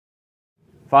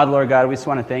Father, Lord God, we just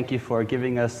want to thank you for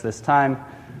giving us this time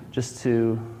just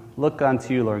to look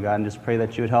unto you, Lord God, and just pray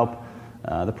that you would help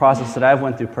the process that I've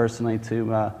went through personally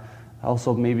to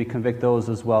also maybe convict those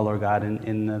as well, Lord God,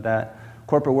 in that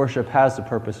corporate worship has a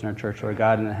purpose in our church, Lord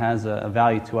God, and it has a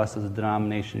value to us as a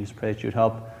denomination. Just pray that you would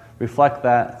help reflect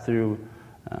that through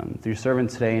your servant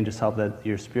today, and just help that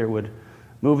your Spirit would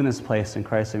move in this place. In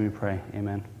Christ's name we pray.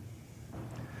 Amen.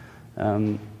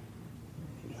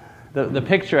 The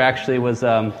picture actually was,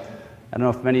 I don't know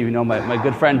if many of you know, my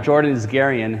good friend Jordan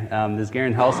Isgarian, the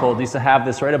Isgarian household used to have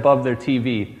this right above their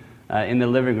TV in the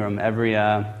living room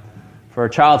for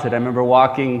childhood. I remember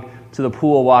walking to the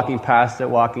pool, walking past it,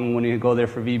 when you go there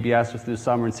for VBS or through the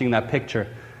summer and seeing that picture.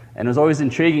 And it was always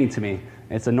intriguing to me.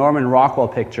 It's a Norman Rockwell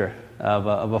picture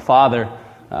of a father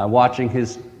watching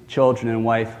his children and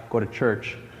wife go to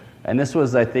church. And this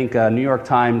was, I think, New York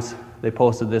Times. They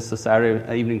posted this, the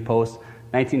Saturday Evening Post,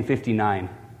 1959.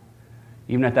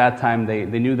 Even at that time, they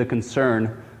knew the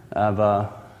concern of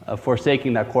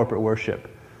forsaking that corporate worship.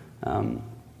 And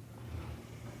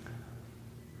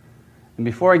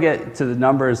before I get to the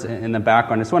numbers in the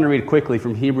background, I just want to read quickly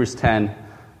from Hebrews 10,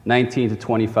 19 to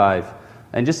 25.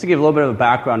 And just to give a little bit of a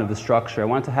background of the structure, I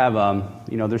want to have,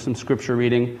 there's some scripture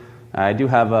reading. I do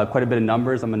have quite a bit of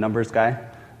numbers. I'm a numbers guy.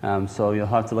 So you'll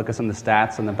have to look at some of the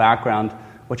stats on the background,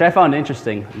 which I found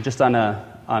interesting, just on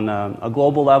a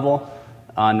global level,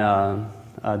 on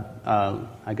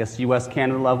I guess U.S.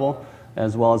 Canada level,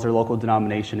 as well as their local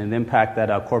denomination, and the impact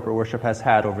that corporate worship has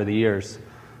had over the years.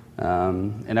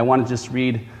 And I want to just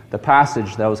read the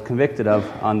passage that I was convicted of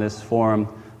on this forum,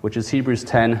 which is Hebrews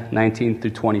 10, 19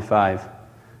 through 25.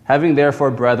 Having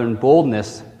therefore, brethren,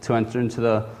 boldness to enter into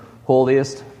the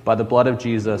holiest by the blood of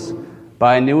Jesus,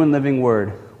 by a new and living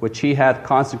word, which he hath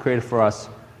consecrated for us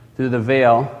through the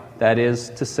veil, that is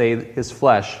to say, his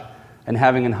flesh, and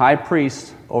having an high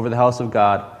priest over the house of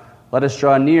God, let us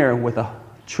draw near with a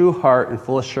true heart and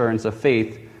full assurance of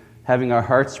faith, having our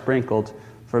hearts sprinkled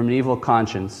from an evil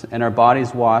conscience, and our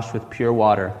bodies washed with pure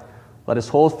water. Let us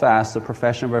hold fast the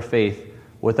profession of our faith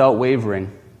without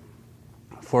wavering,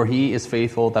 for he is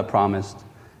faithful that promised.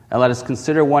 And let us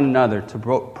consider one another to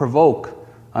provoke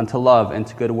unto love and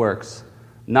to good works,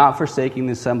 not forsaking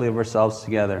the assembly of ourselves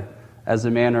together, as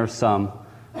the manner of some,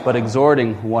 but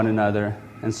exhorting one another,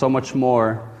 and so much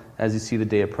more as you see the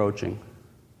day approaching.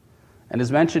 And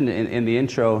as mentioned in the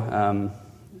intro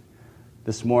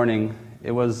this morning,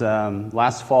 it was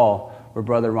last fall where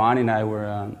Brother Ronnie and I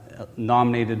were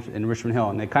nominated in Richmond Hill,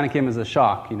 and it kind of came as a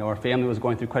shock. Our family was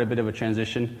going through quite a bit of a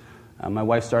transition. My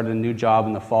wife started a new job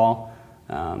in the fall,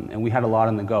 and we had a lot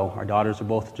on the go. Our daughters were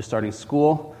both just starting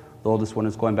school. The oldest one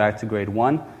is going back to grade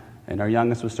 1, and our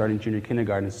youngest was starting junior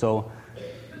kindergarten. So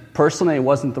personally, it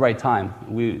wasn't the right time.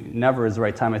 Never is the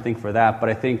right time, I think, for that. But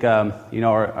I think,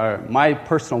 my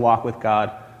personal walk with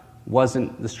God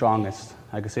wasn't the strongest.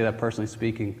 I could say that personally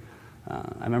speaking.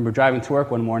 I remember driving to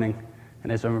work one morning,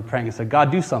 and I just remember praying and said,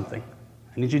 God, do something.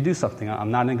 I need you to do something.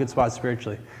 I'm not in a good spot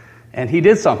spiritually. And he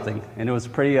did something, and it was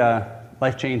pretty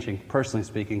life-changing, personally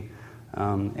speaking.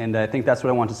 And I think that's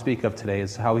what I want to speak of today,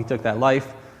 is how he took that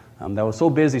life that was so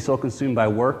busy, so consumed by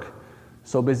work,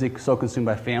 so busy, so consumed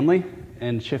by family,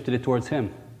 and shifted it towards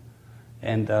him.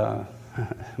 And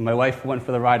my wife went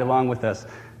for the ride along with us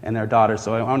and our daughter.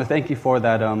 So I want to thank you for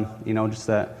that, just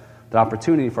the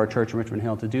opportunity for our church in Richmond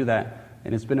Hill to do that.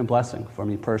 And it's been a blessing for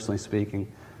me, personally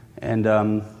speaking. And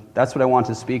that's what I want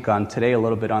to speak on today, a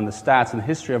little bit on the stats and the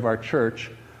history of our church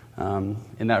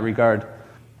in that regard.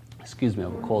 Excuse me, I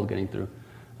have a cold getting through.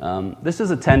 This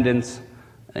is attendance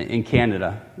in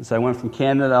Canada. So I went from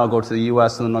Canada, I'll go to the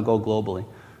U.S., and then I'll go globally.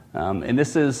 And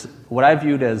this is what I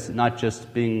viewed as not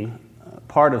just being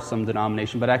part of some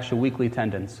denomination, but actually weekly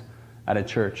attendance at a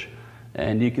church.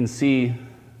 And you can see,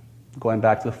 going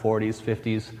back to the 40s,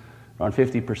 50s, around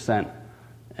 50%.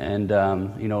 And,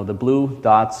 the blue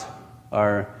dots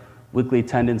are weekly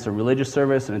attendance of religious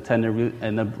service, and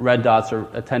the red dots are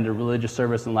attended religious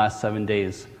service in the last 7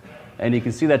 days. And you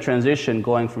can see that transition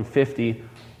going from 50,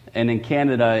 and in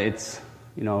Canada, it's,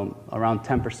 around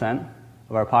 10%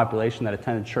 of our population that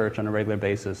attended church on a regular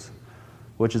basis,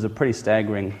 which is a pretty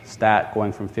staggering stat,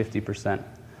 going from 50%.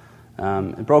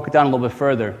 It broke it down a little bit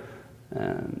further.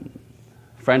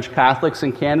 French Catholics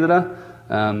in Canada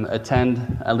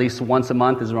attend at least once a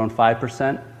month, is around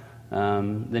 5%.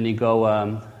 Then you go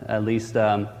at least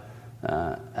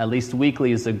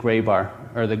weekly is the gray bar,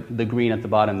 or the green at the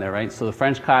bottom there, right? So the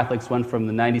French Catholics went from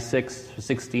the 96 to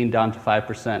 16 down to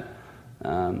 5%.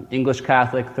 English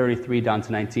Catholic, 33 down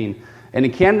to 19. And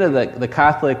in Canada, the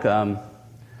Catholic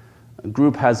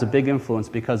group has a big influence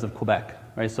because of Quebec,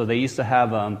 right? So they used to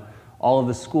have all of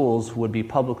the schools would be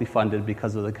publicly funded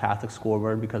because of the Catholic school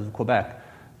board, because of Quebec.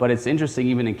 But it's interesting,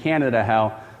 even in Canada,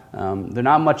 how they're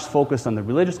not much focused on the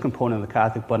religious component of the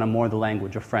Catholic, but on more the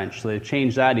language of French. So they've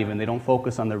changed that even. They don't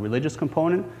focus on the religious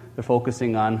component. They're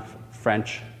focusing on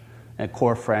French,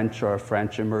 core French or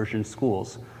French immersion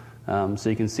schools. So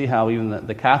you can see how even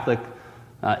the Catholic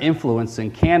influence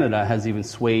in Canada has even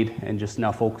swayed and just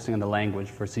now focusing on the language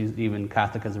versus even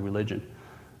Catholic as a religion.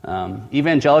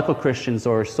 Evangelical Christians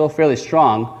are still fairly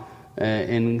strong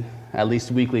in at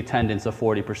least weekly attendance of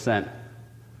 40%.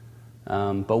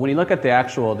 But when you look at the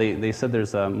actual, they said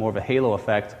there's more of a halo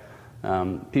effect.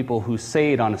 People who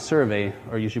say it on a survey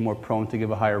are usually more prone to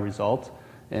give a higher result.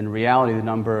 In reality, the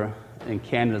number in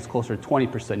Canada is closer to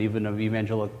 20%, even of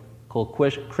evangelical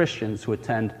Christians who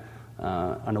attend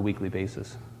on a weekly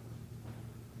basis.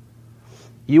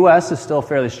 U.S. is still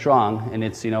fairly strong, and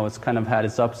it's kind of had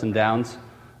its ups and downs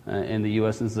in the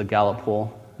U.S. This is a Gallup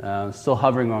poll, still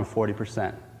hovering around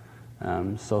 40%.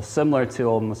 So similar to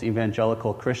almost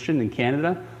evangelical Christian in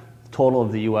Canada, the total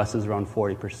of the U.S. is around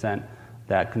 40%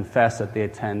 that confess that they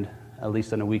attend, at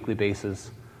least on a weekly basis,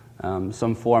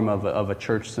 some form of a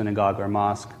church, synagogue, or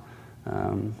mosque,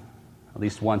 at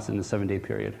least once in the 7-day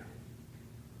period.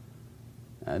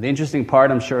 The interesting part,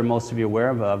 I'm sure most of you are aware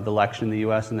of the election in the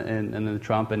U.S. and the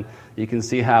Trump, and you can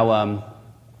see how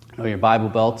your Bible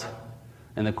Belt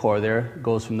and the core there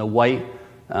goes from the white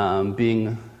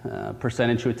being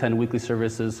percentage who attend weekly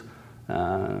services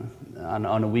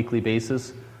on a weekly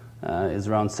basis is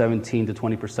around 17 to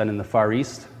 20% in the Far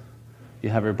East.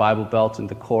 You have your Bible Belt in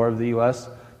the core of the U.S.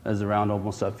 is around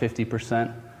almost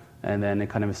 50%, and then it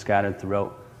kind of is scattered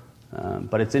throughout.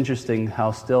 But it's interesting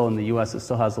how still in the U.S. it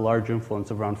still has a large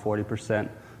influence of around 40%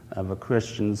 of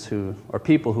Christians or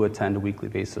people who attend a weekly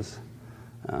basis.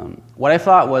 What I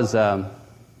thought was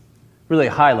really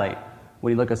a highlight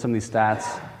when you look at some of these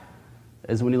stats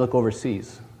is when you look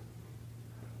overseas.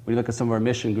 When you look at some of our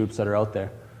mission groups that are out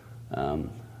there.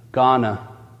 Ghana,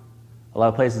 a lot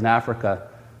of places in Africa,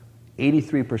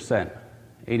 83%,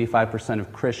 85%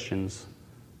 of Christians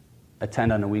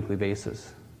attend on a weekly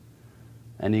basis.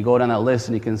 And you go down that list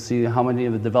and you can see how many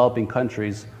of the developing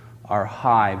countries are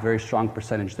high, very strong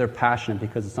percentage. They're passionate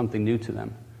because it's something new to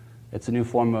them. It's a new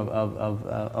form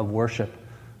of worship.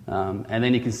 And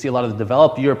then you can see a lot of the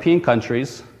developed European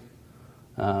countries.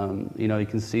 You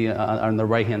can see on the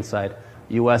right-hand side,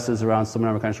 U.S. is around, some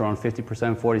number of countries around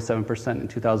 50%, 47% in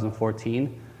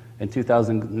 2014. In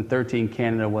 2013,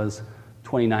 Canada was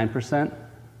 29%. And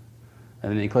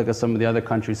then you click on some of the other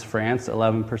countries, France,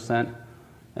 11%.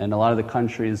 And a lot of the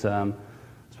countries,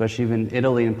 especially even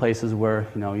Italy and places where,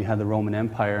 you had the Roman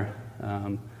Empire,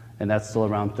 and that's still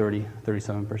around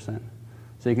 37%.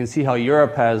 So you can see how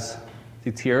Europe has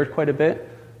deteriorated quite a bit.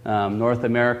 North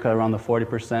America around the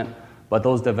 40%, but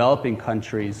those developing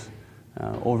countries,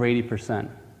 over 80%,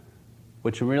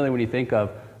 which really, when you think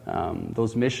of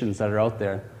those missions that are out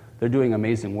there, they're doing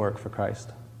amazing work for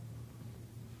Christ.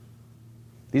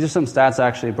 These are some stats,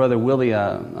 actually, Brother Willie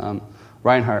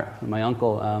Reinhardt, my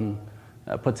uncle,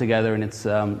 put together, and it's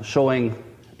showing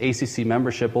ACC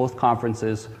membership, both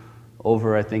conferences,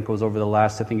 over the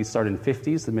last, he started in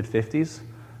the mid-50s,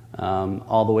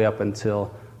 all the way up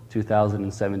until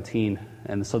 2017.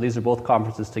 And so these are both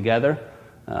conferences together,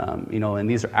 and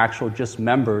these are actual just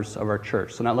members of our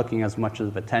church. So not looking as much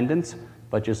as attendance,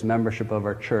 but just membership of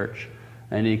our church.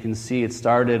 And you can see it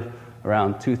started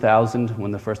around 2000 when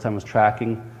the first time was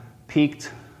tracking,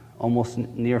 peaked almost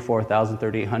near 4,000,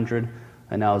 3,800,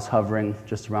 and now is hovering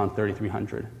just around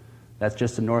 3,300. That's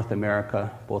just in North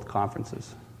America, both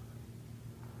conferences.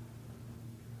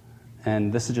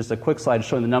 And this is just a quick slide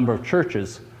showing the number of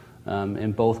churches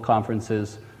in both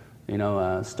conferences.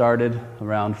 Started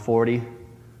around 40,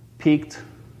 peaked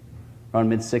around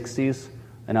mid-60s,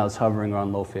 and now it's hovering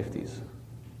around low 50s.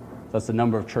 That's the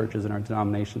number of churches in our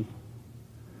denomination.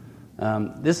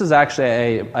 This is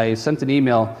actually I sent an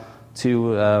email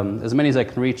to as many as I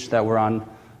can reach that were on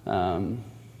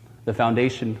the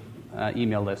foundation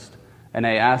email list. And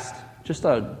I asked just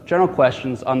general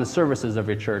questions on the services of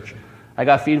your church. I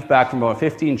got feedback from about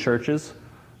 15 churches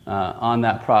on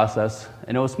that process.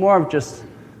 And it was more of just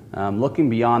looking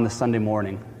beyond the Sunday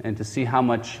morning and to see how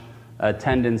much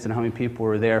attendance and how many people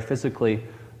were there physically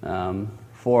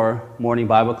for morning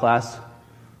Bible class,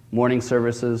 morning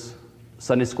services,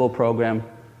 Sunday school program,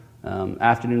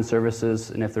 afternoon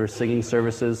services, and if there were singing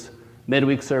services,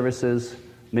 midweek services,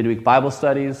 midweek Bible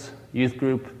studies, youth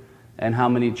group, and how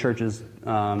many churches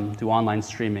do online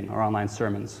streaming or online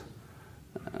sermons.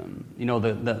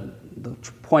 The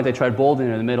point I tried bolding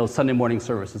in the middle is Sunday morning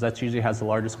services. That usually has the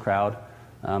largest crowd.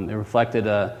 It reflected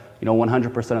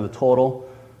 100% of the total.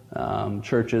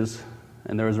 churches,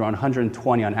 and there was around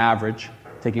 120 on average,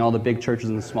 taking all the big churches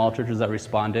and the small churches that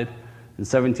responded, and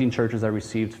 17 churches that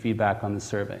received feedback on the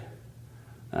survey.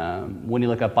 When you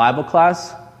look at Bible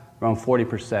class, around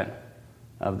 40%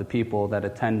 of the people that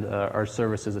attend our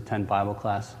services attend Bible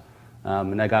class.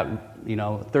 And I got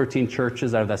 13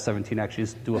 churches out of that 17 actually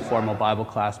do a formal Bible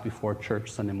class before church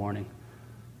Sunday morning.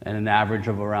 And an average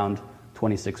of around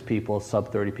 26 people,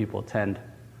 sub 30 people attend.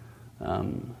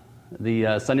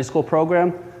 The Sunday school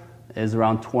program is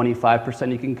around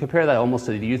 25%. You can compare that almost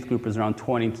to the youth group is around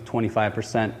 20 to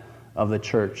 25% of the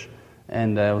church.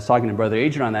 And I was talking to Brother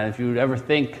Adrian on that. If you would ever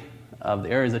think of the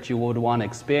areas that you would want to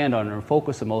expand on or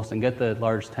focus the most and get the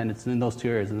large attendance in those two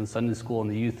areas, in the Sunday school and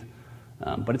the youth.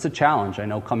 But it's a challenge. I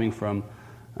know coming from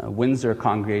Windsor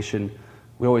congregation,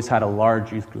 we always had a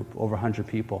large youth group, over 100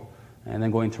 people. And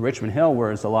then going to Richmond Hill,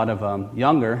 where it's a lot of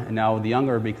younger, and now the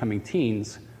younger are becoming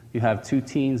teens. You have 2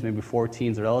 teens, maybe 4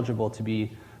 teens are eligible to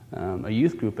be a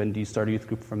youth group, and do you start a youth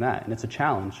group from that? And it's a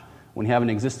challenge. When you have an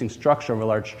existing structure of a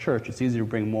large church, it's easier to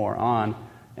bring more on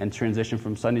and transition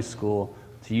from Sunday school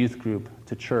to youth group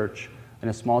to church. And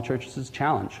a small church is a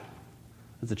challenge.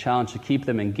 It's a challenge to keep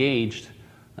them engaged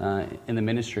in the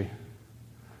ministry.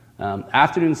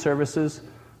 Afternoon services,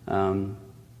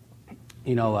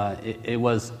 it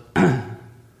was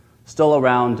still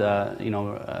around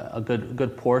a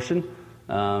good portion,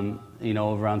 around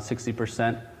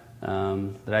 60%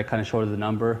 that I kind of showed the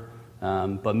number.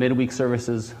 But midweek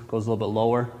services goes a little bit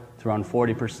lower to around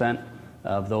 40%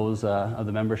 of those of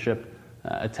the membership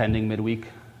attending midweek.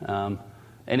 And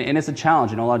it's a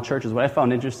challenge. A lot of churches, what I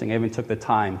found interesting, I even took the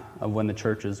time of when the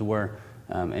churches were.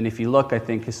 And if you look, I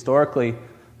think historically,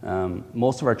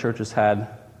 most of our churches had,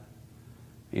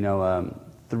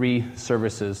 3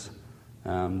 services,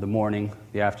 the morning,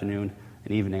 the afternoon,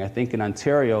 and evening. I think in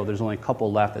Ontario, there's only a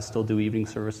couple left that still do evening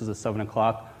services at 7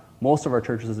 o'clock. Most of our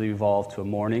churches have evolved to a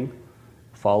morning,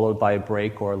 followed by a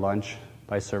break or a lunch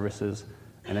by services,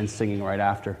 and then singing right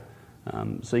after.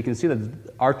 So you can see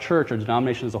that our church, our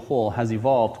denomination as a whole, has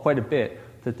evolved quite a bit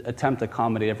to attempt to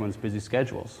accommodate everyone's busy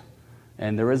schedules.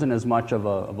 And there isn't as much of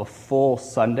a full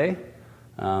Sunday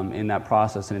in that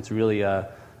process, and it's really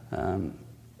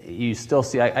you still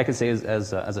see. I can say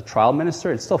as a trial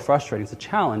minister, it's still frustrating. It's a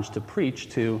challenge to preach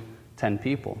to 10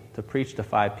 people, to preach to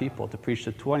 5 people, to preach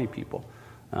to 20 people.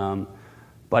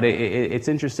 But it's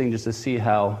interesting just to see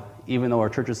how, even though our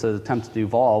churches have attempted to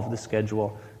evolve the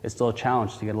schedule, it's still a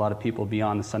challenge to get a lot of people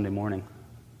beyond the Sunday morning.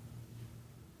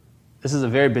 This is a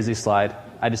very busy slide.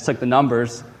 I just took the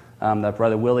numbers that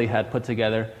Brother Willie had put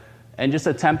together and just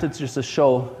attempted to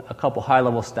show a couple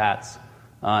high-level stats.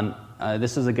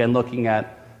 This is, again, looking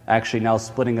at actually now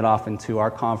splitting it off into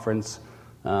our conference,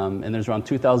 and there's around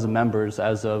 2,000 members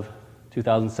as of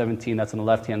 2017. That's on the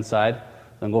left-hand side.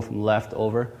 Then go from left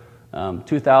over.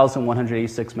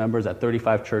 2,186 members at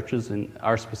 35 churches in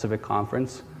our specific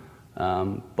conference.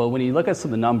 But when you look at some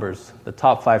of the numbers, the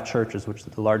top 5 churches, which are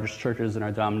the largest churches in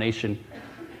our denomination,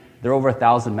 they're over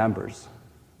 1,000 members,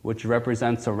 which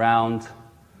represents around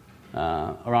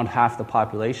half the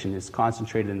population is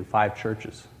concentrated in 5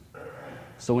 churches.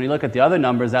 So when you look at the other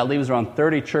numbers, that leaves around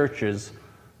 30 churches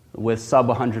with sub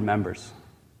 100 members.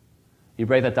 You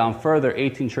break that down further,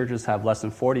 18 churches have less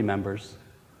than 40 members,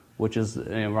 which is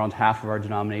around half of our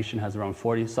denomination has around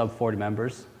sub 40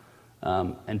 members,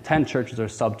 and 10 churches are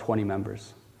sub 20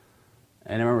 members.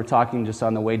 And I remember talking just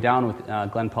on the way down with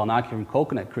Glenn Palnacki from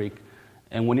Coconut Creek,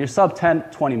 and when you're sub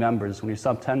 20 members, when you're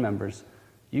sub 10 members,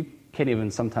 you can't even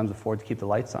sometimes afford to keep the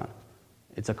lights on.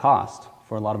 It's a cost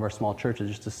for a lot of our small churches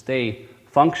just to stay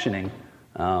functioning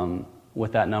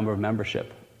with that number of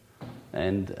membership.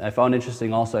 And I found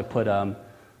interesting also, I put,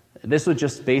 this was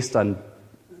just based on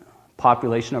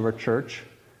population of our church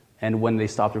and when they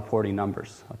stopped reporting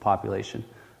numbers of population.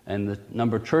 And the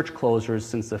number of church closures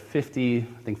since the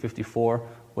 54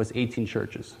 was 18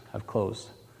 churches have closed.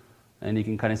 And you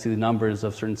can kind of see the numbers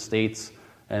of certain states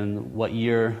and what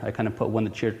year. I kind of put when the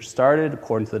church started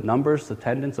according to the numbers, the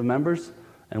attendance of members,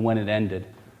 and when it ended.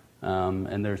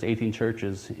 And there's 18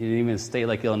 churches. Even in a state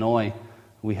like Illinois,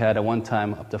 we had at one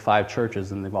time up to 5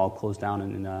 churches, and they've all closed down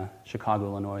in Chicago,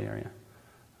 Illinois area.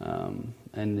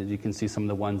 And you can see some of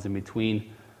the ones in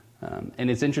between. And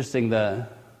it's interesting,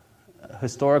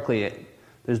 historically,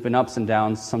 there's been ups and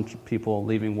downs, some people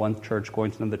leaving one church, going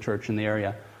to another church in the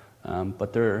area.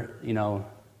 But the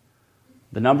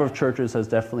number of churches has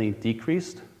definitely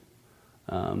decreased.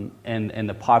 And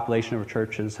the population of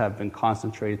churches have been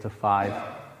concentrated to 5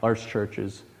 large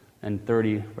churches and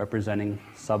 30 representing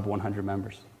sub 100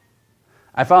 members.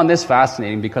 I found this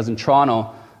fascinating because in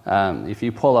Toronto, if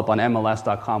you pull up on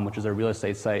MLS.com, which is a real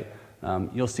estate site,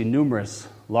 you'll see numerous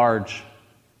large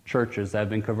churches that have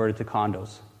been converted to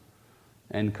condos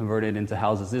and converted into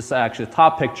houses. This actually, the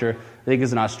top picture, I think,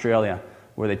 is in Australia,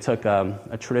 where they took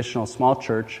a traditional small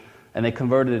church and they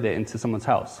converted it into someone's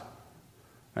house.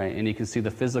 Right? And you can see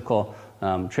the physical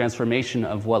transformation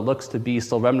of what looks to be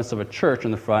still remnants of a church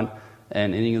in the front,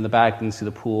 and in the back you can see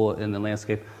the pool and the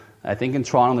landscape. I think in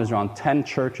Toronto there's around 10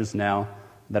 churches now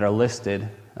that are listed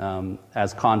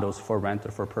as condos for rent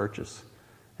or for purchase.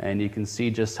 And you can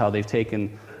see just how they've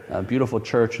taken a beautiful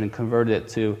church and converted it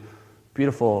to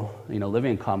beautiful,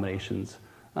 living accommodations.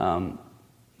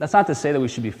 That's not to say that we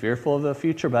should be fearful of the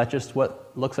future, but that's just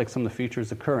what looks like some of the future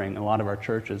is occurring in a lot of our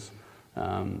churches.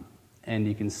 And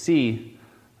you can see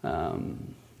the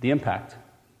impact.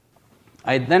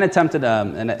 I then attempted,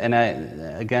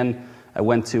 I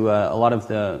went to a lot of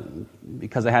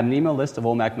because I had an email list of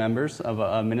OMAC members,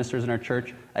 of ministers in our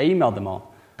church. I emailed them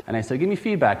all. And I said, give me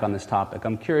feedback on this topic.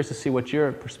 I'm curious to see what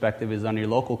your perspective is on your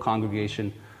local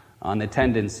congregation, on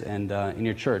attendance, and in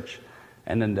your church.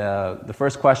 And then the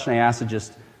first question I asked is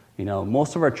just,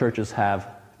 most of our churches have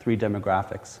 3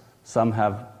 demographics. Some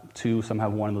have 2, some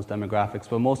have 1 of those demographics,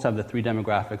 but most have the 3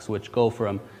 demographics, which go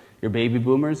from your baby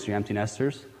boomers, your empty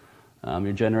nesters,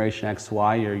 your Generation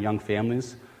XY, your young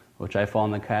families, which I fall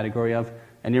in the category of,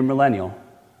 and your millennial,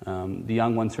 the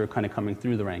young ones who are kind of coming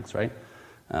through the ranks, right?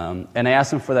 And I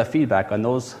asked them for that feedback on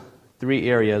those 3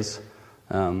 areas.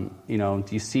 Do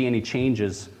you see any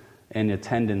changes in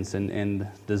attendance and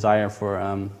desire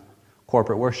for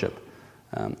corporate worship?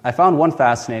 I found one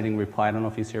fascinating reply. I don't know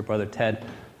if he's here, Brother Ted.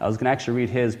 I was going to actually read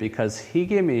his because he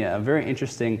gave me a very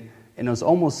interesting, and it was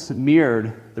almost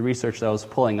mirrored the research that I was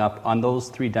pulling up on those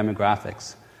 3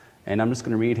 demographics. And I'm just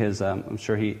going to read his. I'm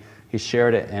sure he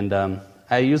shared it. And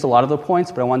I used a lot of the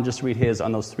points, but I want to just read his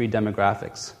on those 3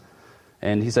 demographics.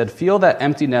 And he said, feel that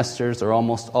empty nesters are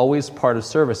almost always part of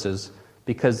services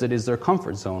because it is their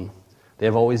comfort zone. They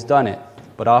have always done it,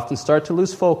 but often start to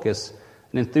lose focus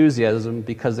and enthusiasm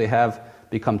because they have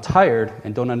become tired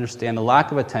and don't understand the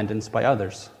lack of attendance by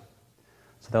others.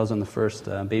 So that was on the first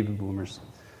baby boomers.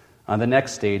 On the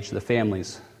next stage, the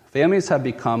families. Families have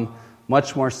become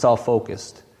much more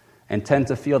self-focused and tend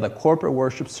to feel that corporate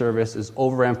worship service is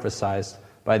overemphasized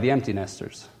by the empty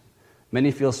nesters.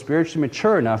 Many feel spiritually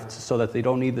mature enough so that they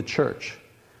don't need the church.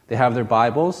 They have their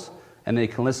Bibles, and they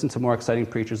can listen to more exciting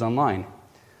preachers online.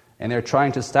 And they're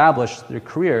trying to establish their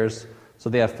careers, so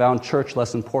they have found church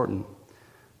less important.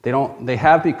 They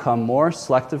have become more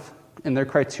selective in their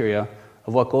criteria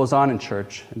of what goes on in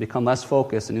church and become less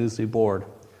focused and easily bored.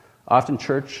 Often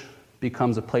church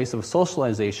becomes a place of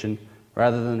socialization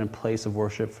rather than a place of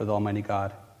worship for the Almighty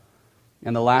God.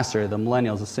 And the last area, the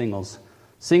millennials, the singles.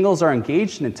 Singles are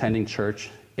engaged in attending church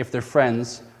if their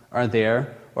friends are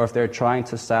there or if they're trying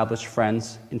to establish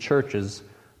friends in churches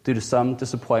due to some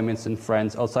disappointments in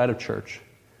friends outside of church.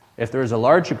 If there is a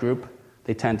larger group,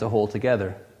 they tend to hold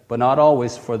together, but not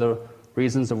always for the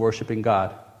reasons of worshiping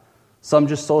God. Some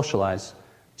just socialize.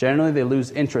 Generally, they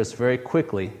lose interest very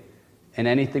quickly in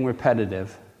anything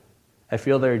repetitive. I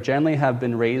feel they generally have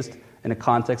been raised in a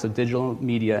context of digital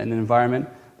media in an environment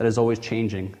that is always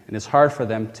changing, and it's hard for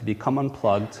them to become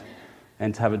unplugged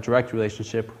and to have a direct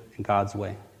relationship in God's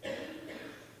way.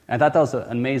 And I thought that was an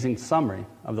amazing summary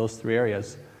of those 3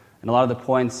 areas. And a lot of the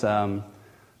points that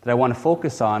I want to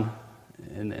focus on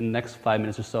in the next 5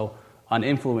 minutes or so on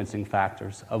influencing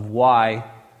factors of why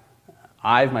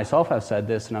I myself have said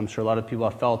this, and I'm sure a lot of people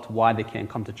have felt why they can't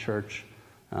come to church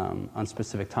on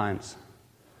specific times.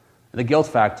 The guilt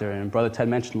factor, and Brother Ted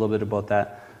mentioned a little bit about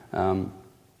that.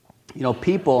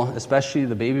 People, especially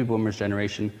the baby boomers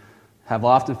generation, have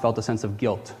often felt a sense of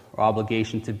guilt or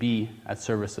obligation to be at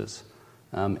services.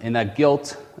 And that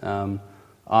guilt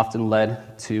often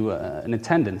led to an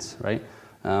attendance, right?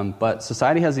 But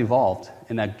society has evolved,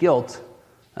 and that guilt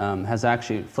has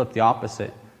actually flipped the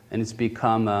opposite. And it's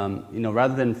become,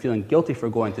 rather than feeling guilty for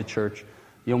going to church,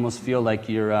 you almost feel like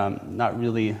you're not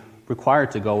really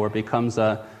required to go, or it becomes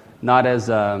not as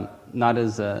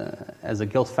a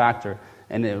guilt factor.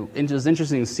 And it was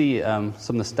interesting to see some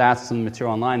of the stats, some of the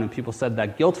material online, when people said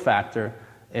that guilt factor,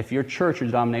 if your church or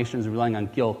denomination is relying on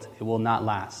guilt, it will not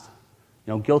last.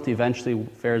 Guilt eventually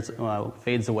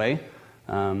fades away,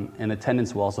 and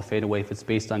attendance will also fade away if it's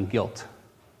based on guilt.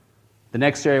 The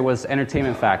next area was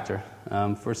entertainment factor.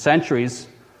 For centuries,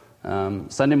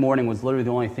 Sunday morning was literally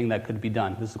the only thing that could be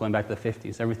done. This is going back to the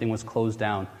 50s. Everything was closed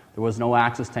down. There was no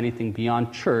access to anything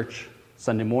beyond church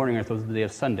Sunday morning, or if it was the day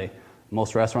of Sunday.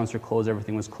 Most restaurants were closed,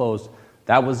 everything was closed.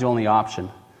 That was the only option.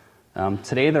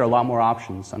 Today, there are a lot more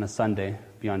options on a Sunday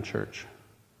beyond church.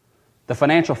 The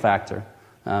financial factor.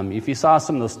 If you saw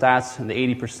some of those stats, the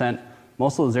 80%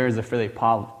 most of those areas are fairly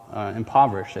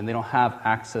impoverished, and they don't have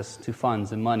access to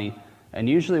funds and money. And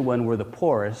usually when we're the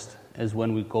poorest is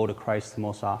when we go to Christ the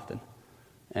most often.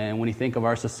 And when you think of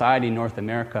our society in North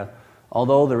America,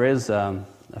 although there is a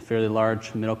fairly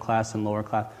large middle class and lower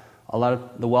class, a lot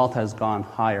of the wealth has gone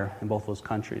higher in both those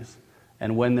countries.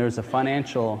 And when there's a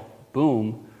financial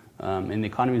boom and the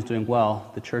economy is doing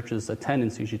well, the church's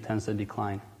attendance usually tends to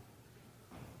decline.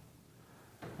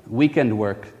 Weekend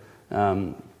work.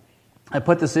 I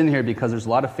put this in here because there's a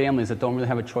lot of families that don't really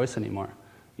have a choice anymore.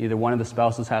 Either one of the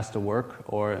spouses has to work,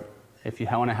 or if you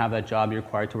want to have that job, you're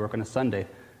required to work on a Sunday.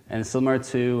 And similar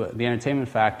to the entertainment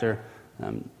factor,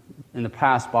 in the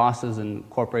past, bosses and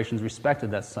corporations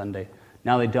respected that Sunday.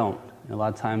 Now they don't. And a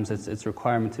lot of times it's a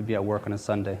requirement to be at work on a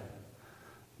Sunday.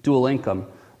 Dual income.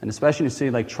 And especially in a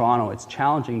city like Toronto, it's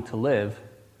challenging to live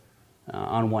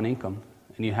on one income.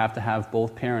 And you have to have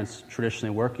both parents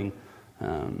traditionally working.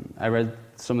 I read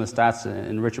some of the stats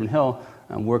in Richmond Hill.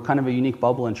 We're kind of a unique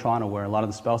bubble in Toronto where a lot of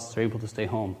the spouses are able to stay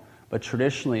home. But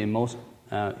traditionally, in most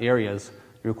areas,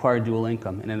 you require dual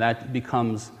income. And then that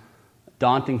becomes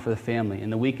daunting for the family.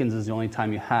 And the weekends is the only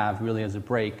time you have, really, as a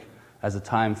break, as a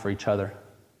time for each other.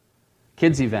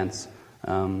 Kids' events.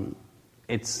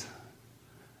 It's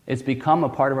become a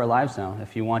part of our lives now.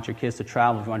 If you want your kids to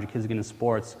travel, if you want your kids to get into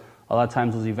sports, a lot of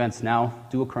times those events now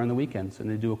do occur on the weekends, and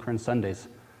they do occur on Sundays.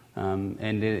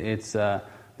 There's a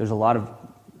lot of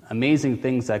amazing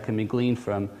things that can be gleaned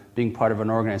from being part of an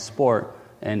organized sport,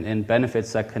 and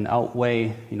benefits that can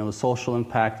outweigh, the social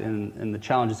impact and the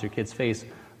challenges your kids face.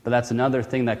 But that's another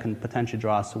thing that can potentially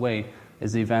draw us away,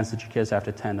 is the events that your kids have to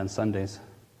attend on Sundays.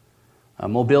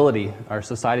 Mobility. Our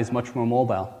society is much more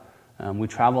mobile. We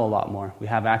travel a lot more. We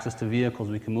have access to vehicles.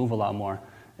 We can move a lot more.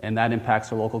 And that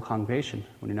impacts our local congregation.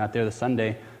 When you're not there this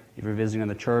Sunday, if you're visiting in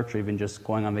the church or even just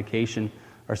going on vacation,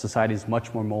 our society is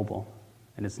much more mobile.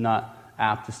 And it's not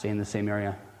apt to stay in the same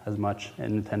area as much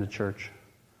and attend a church.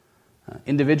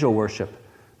 Individual worship.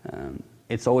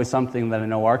 It's always something that I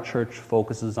know our church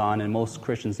focuses on, and most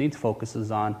Christians need to focus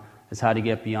on, is how to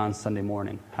get beyond Sunday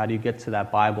morning. How do you get to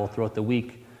that Bible throughout the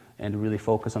week and really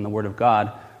focus on the Word of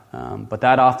God? But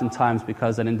that oftentimes,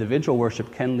 because that individual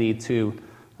worship can lead to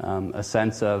a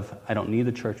sense of, I don't need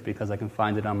the church because I can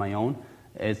find it on my own.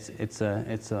 It's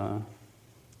a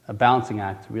balancing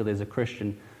act, really, as a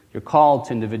Christian. You're called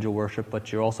to individual worship,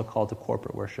 but you're also called to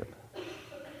corporate worship.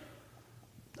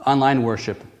 Online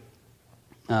worship.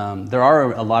 There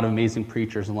are a lot of amazing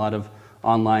preachers, a lot of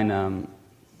online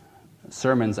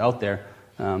sermons out there.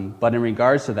 But in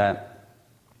regards to that,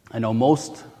 I know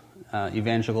most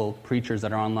evangelical preachers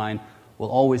that are online will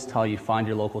always tell you, find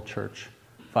your local church,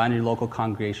 find your local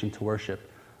congregation to worship.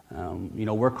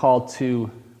 We're called to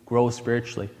grow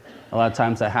spiritually. A lot of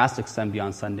times that has to extend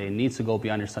beyond Sunday. It needs to go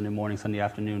beyond your Sunday morning, Sunday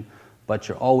afternoon. But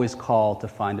you're always called to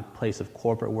find a place of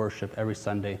corporate worship every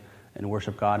Sunday and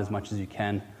worship God as much as you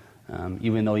can,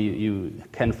 even though you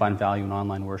can find value in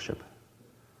online worship.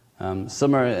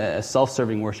 Similar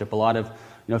self-serving worship. A lot of,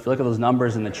 if you look at those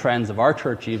numbers and the trends of our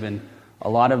church even, a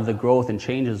lot of the growth and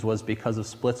changes was because of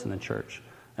splits in the church.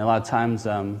 And a lot of times,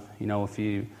 if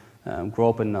you grow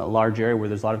up in a large area where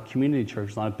there's a lot of community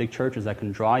churches, a lot of big churches that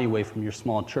can draw you away from your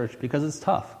small church because it's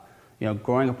tough.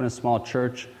 Growing up in a small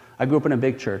church, I grew up in a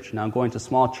big church. Now going to a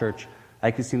small church, I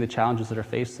can see the challenges that are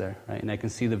faced there, right? And I can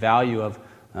see the value of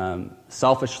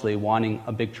selfishly wanting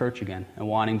a big church again and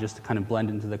wanting just to kind of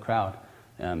blend into the crowd.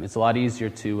 It's a lot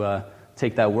easier to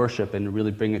take that worship and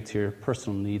really bring it to your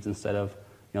personal needs instead of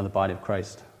the body of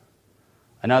Christ.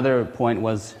 Another point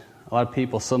was a lot of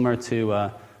people, similar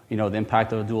to the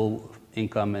impact of a dual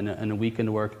income and a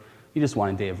weekend work, you just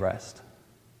want a day of rest.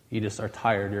 You just are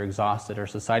tired, you're exhausted. Our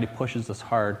society pushes us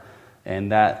hard,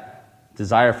 and that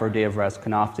desire for a day of rest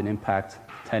can often impact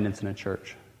attendance in a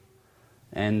church.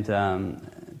 And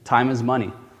time is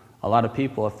money. A lot of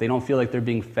people, if they don't feel like they're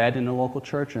being fed in a local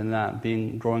church and not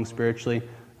growing spiritually,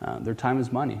 their time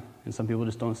is money. And some people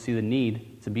just don't see the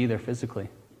need to be there physically.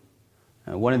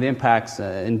 One of the impacts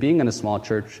in being in a small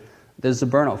church, there's a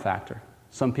burnout factor.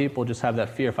 Some people just have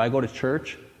that fear. If I go to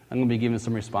church, I'm going to be given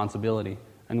some responsibility.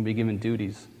 I'm going to be given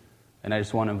duties. And I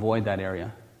just want to avoid that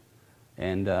area.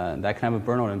 And that can have a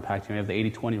burnout impact. You have the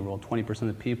 80-20 rule. 20% of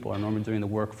the people are normally doing the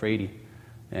work for 80.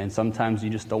 And sometimes you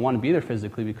just don't want to be there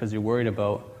physically because you're worried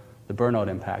about the burnout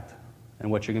impact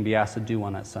and what you're going to be asked to do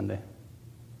on that Sunday.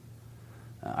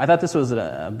 I thought this was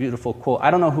a beautiful quote.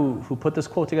 I don't know who put this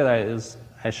quote together.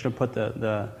 I should have put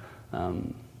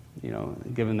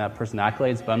given that person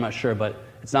accolades, but I'm not sure. But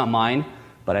it's not mine,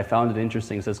 but I found it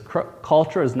interesting. It says,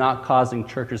 culture is not causing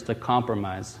churches to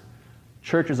compromise.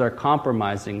 Churches are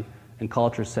compromising, and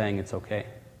culture is saying it's okay.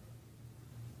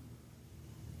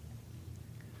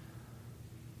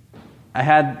 I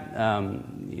had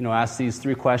asked these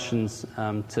 3 questions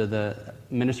to the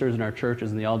ministers in our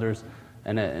churches and the elders,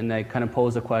 and I kind of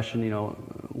posed a question,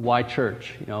 why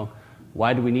church?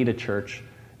 Why do we need a church?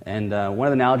 And one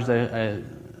of the analogies I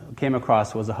came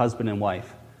across was a husband and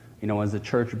wife, as the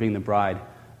church being the bride.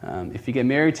 If you get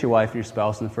married to your wife and your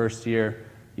spouse in the first year,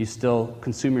 you still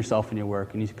consume yourself in your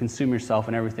work, and you consume yourself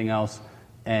in everything else,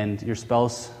 and your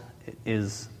spouse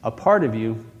is a part of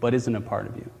you, but isn't a part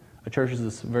of you. A church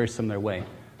is a very similar way.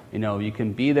 You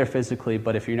can be there physically,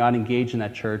 but if you're not engaged in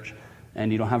that church,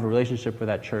 and you don't have a relationship with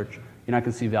that church, you're not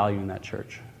going to see value in that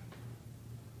church.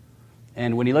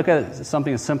 And when you look at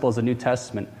something as simple as the New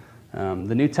Testament,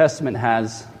 the New Testament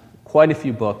has quite a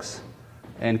few books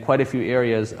and quite a few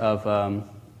areas of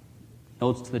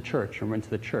notes to the church and written to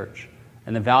the church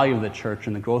and the value of the church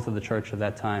and the growth of the church at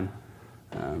that time.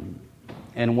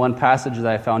 And one passage that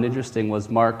I found interesting was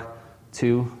Mark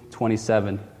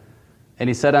 2:27. And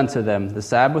he said unto them, the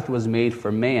Sabbath was made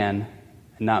for man,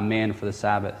 and not man for the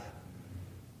Sabbath.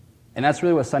 And that's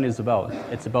really what Sunday is about.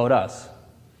 It's about us.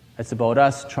 It's about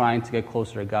us trying to get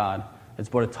closer to God. It's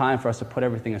about a time for us to put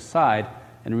everything aside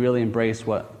and really embrace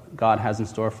what God has in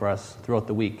store for us throughout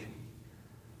the week.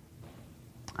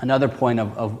 Another point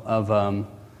of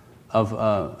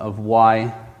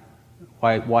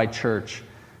why church,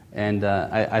 and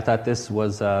I thought this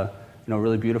was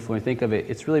really beautiful. When you think of it,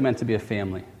 it's really meant to be a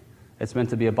family. It's meant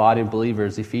to be a body of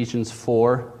believers. Ephesians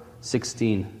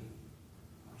 4:16.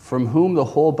 From whom the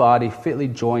whole body fitly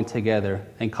joined together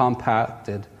and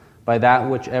compacted by that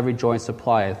which every joint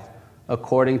supplieth,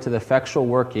 according to the effectual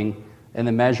working in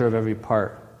the measure of every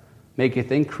part,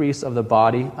 maketh increase of the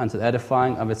body unto the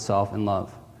edifying of itself in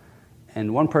love.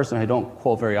 And one person I don't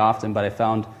quote very often, but I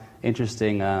found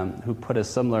interesting, who put a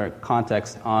similar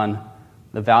context on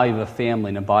the value of a family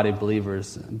and a body of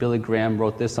believers. Billy Graham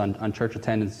wrote this on church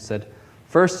attendance. He said,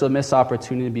 first, to miss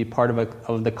opportunity to be part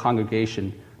of the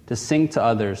congregation, to sing to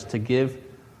others, to give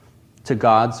to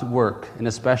God's work, and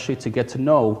especially to get to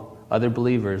know other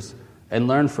believers and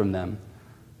learn from them.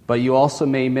 But you also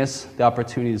may miss the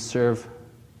opportunity to serve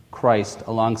Christ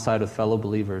alongside with fellow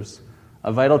believers.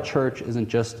 A vital church isn't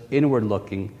just inward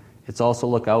looking, it's also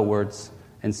look outwards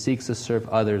and seeks to serve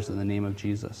others in the name of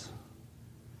Jesus.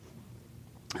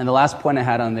 And the last point I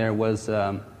had on there was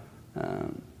the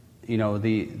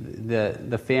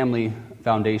family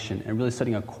foundation and really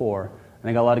setting a core. And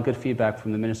I got a lot of good feedback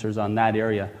from the ministers on that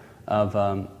area of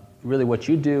really what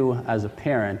you do as a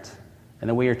parent and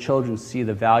the way your children see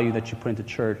the value that you put into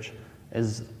church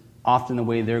is often the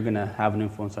way they're going to have an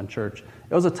influence on church.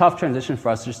 It was a tough transition for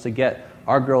us just to get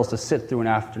our girls to sit through an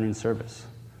afternoon service.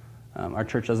 Our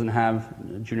church doesn't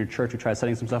have junior church. We tried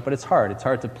setting some stuff, but it's hard. It's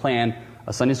hard to plan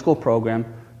a Sunday school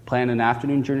program, plan an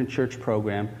afternoon junior church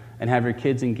program, and have your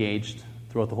kids engaged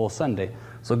throughout the whole Sunday.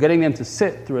 So getting them to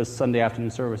sit through a Sunday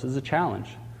afternoon service is a challenge.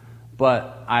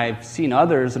 But I've seen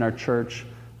others in our church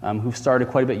who've started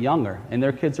quite a bit younger, and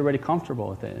their kids are already comfortable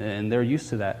with it, and they're used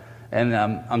to that. And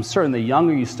I'm certain the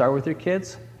younger you start with your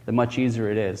kids, the much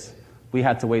easier it is. We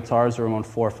had to wait till ours were around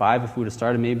 4 or 5 if we would have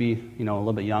started maybe a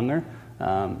little bit younger.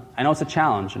 I know it's a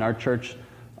challenge. In our church,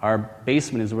 our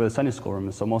basement is where the Sunday school room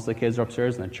is, so most of the kids are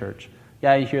upstairs in the church.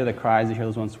 Yeah, you hear the cries, you hear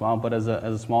those once in a while, but as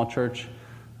a small church,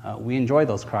 we enjoy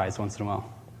those cries once in a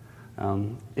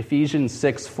while. Ephesians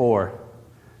 6:4,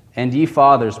 and ye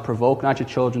fathers, provoke not your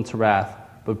children to wrath,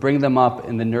 but bring them up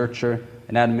in the nurture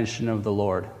and admonition of the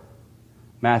Lord.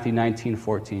 Matthew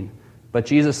 19:14, but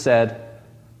Jesus said,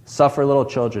 suffer little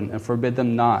children, and forbid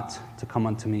them not to come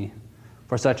unto me,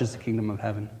 for such is the kingdom of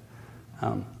heaven.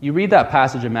 You read that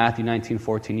passage in Matthew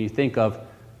 19:14, you think of,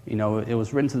 it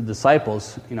was written to the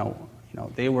disciples,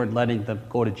 they weren't letting them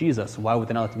go to Jesus. Why would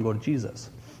they not let them go to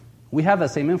Jesus? We have that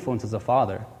same influence as a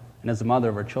father and as a mother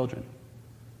of our children.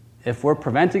 If we're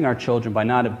preventing our children by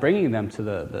not bringing them to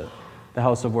the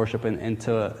house of worship and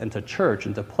into church,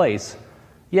 into place,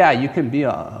 yeah, you can be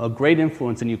a great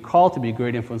influence and you call to be a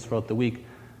great influence throughout the week,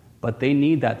 but they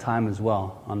need that time as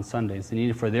well on Sundays. They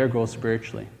need it for their growth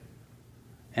spiritually.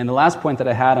 And the last point that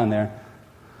I had on there,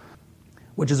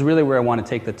 which is really where I want to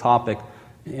take the topic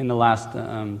in the last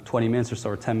 20 minutes or so,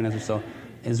 or 10 minutes or so,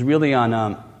 is really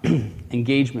on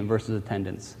engagement versus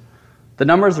attendance. The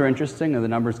numbers are interesting, and the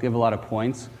numbers give a lot of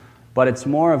points, but it's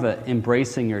more of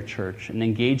embracing your church and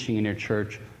engaging in your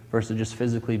church versus just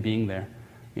physically being there.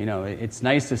 It's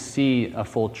nice to see a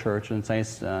full church, and it's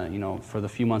nice, for the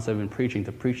few months I've been preaching,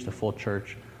 to preach the full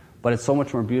church, but it's so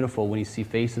much more beautiful when you see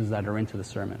faces that are into the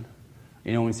sermon.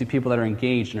 When you see people that are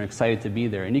engaged and are excited to be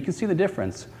there. And you can see the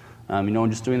difference.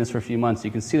 Just doing this for a few months,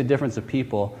 you can see the difference of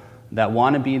people that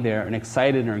want to be there and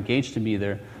excited and are engaged to be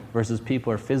there versus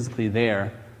people who are physically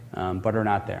there but are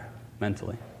not there.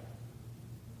 mentally.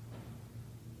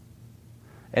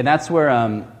 And that's where,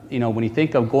 when you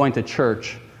think of going to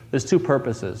church, there's two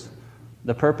purposes.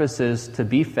 The purpose is to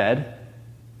be fed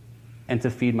and to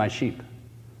feed my sheep,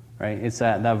 right? It's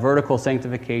that vertical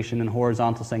sanctification and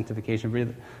horizontal sanctification.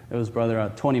 It was Brother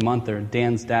Tony Munther,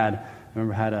 Dan's dad. I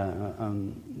remember had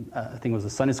I think it was a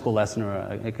Sunday school lesson or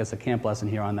a camp lesson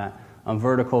here on that, on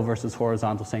vertical versus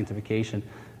horizontal sanctification.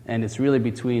 And it's really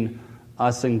between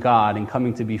us and God and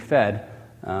coming to be fed,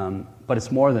 but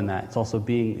it's more than that. It's also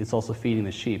feeding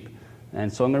the sheep.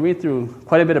 And so I'm going to read through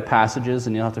quite a bit of passages,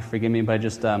 and you'll have to forgive me, but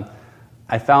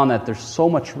I found that there's so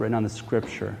much written on the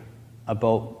Scripture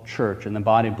about church and the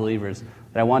body of believers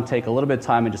that I want to take a little bit of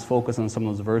time and just focus on some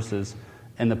of those verses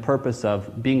and the purpose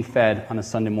of being fed on a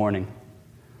Sunday morning.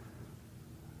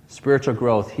 Spiritual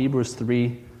growth, Hebrews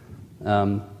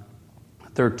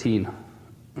 3:13.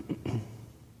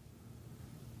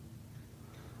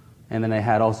 And then I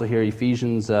had also here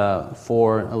Ephesians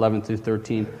 4:11 through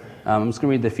 13. I'm just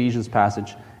going to read the Ephesians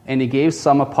passage. And he gave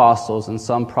some apostles and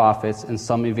some prophets and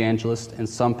some evangelists and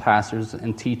some pastors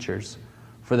and teachers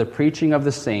for the preaching of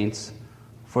the saints,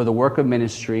 for the work of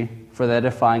ministry, for the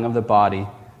edifying of the body,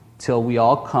 till we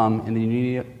all come in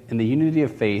the unity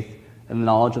of faith and the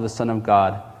knowledge of the Son of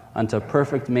God, unto a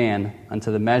perfect man,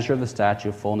 unto the measure of the stature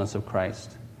of fullness of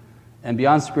Christ. And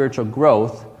beyond spiritual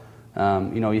growth,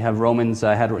 you have Romans,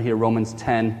 I had here Romans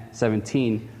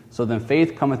 10:17. So then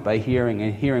faith cometh by hearing,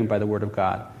 and hearing by the word of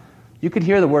God. You could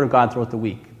hear the word of God throughout the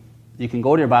week. You can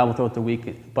go to your Bible throughout the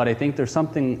week, but I think there's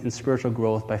something in spiritual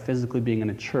growth by physically being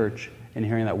in a church and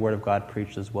hearing that word of God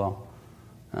preached as well.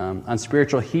 On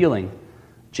spiritual healing,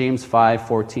 James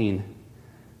 5:14.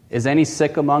 Is any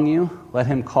sick among you? Let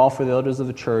him call for the elders of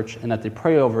the church, and that they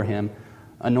pray over him,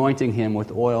 anointing him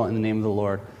with oil in the name of the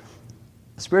Lord.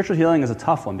 Spiritual healing is a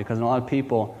tough one because a lot of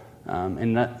people,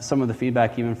 and some of the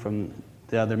feedback even from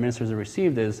the other ministers have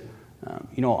received is,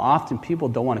 often people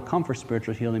don't want to come for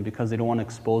spiritual healing because they don't want to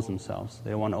expose themselves.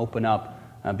 They don't want to open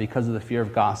up because of the fear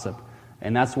of gossip.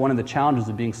 And that's one of the challenges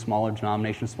of being smaller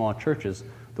denominations, smaller churches.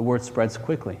 The word spreads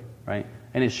quickly, right?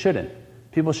 And it shouldn't.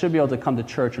 People should be able to come to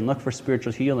church and look for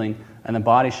spiritual healing, and the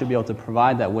body should be able to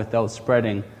provide that without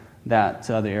spreading that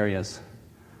to other areas.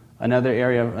 Another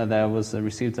area that was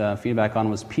received feedback on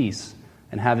was peace,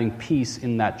 and having peace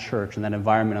in that church, in that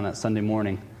environment on that Sunday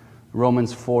morning.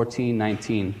 Romans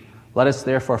 14:19. Let us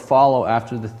therefore follow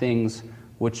after the things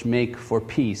which make for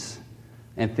peace,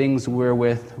 and things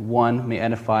wherewith one may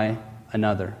edify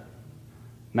another.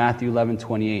 Matthew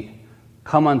 11:28.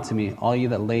 Come unto me, all ye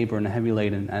that labor and are heavy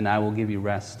laden, and I will give you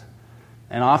rest.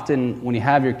 And often when you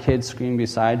have your kids screaming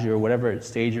beside you or whatever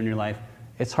stage you're in your life,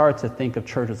 it's hard to think of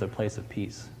church as a place of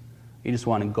peace. You just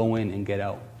want to go in and get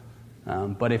out.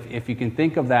 But if you can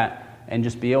think of that and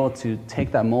just be able to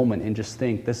take that moment and just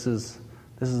think, this is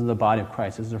the body of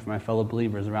Christ, this is for my fellow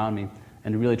believers around me,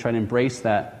 and to really try to embrace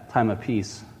that time of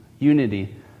peace.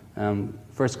 Unity,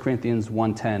 1 Corinthians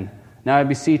 1:10. Now I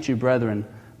beseech you, brethren,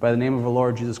 by the name of our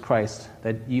Lord Jesus Christ,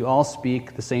 that ye all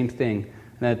speak the same thing,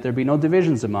 and that there be no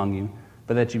divisions among you,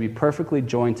 but that ye be perfectly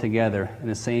joined together in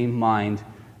the same mind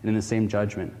and in the same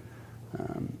judgment.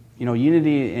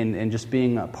 Unity and just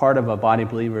being a part of a body of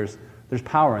believers, there's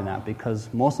power in that because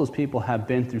most of those people have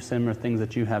been through similar things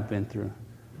that you have been through.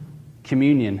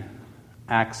 Communion,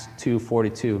 Acts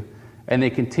 2:42. And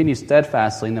they continue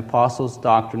steadfastly in the apostles'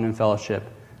 doctrine and fellowship,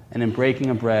 and in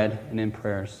breaking of bread and in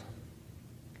prayers.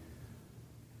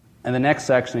 And the next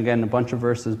section, again, a bunch of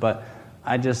verses, but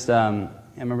I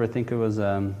remember, I think it was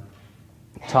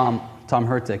Tom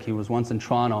Hertick. He was once in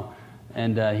Toronto,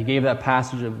 and he gave that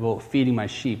passage about feeding my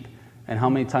sheep, and how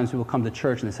many times people come to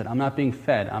church and they said, I'm not being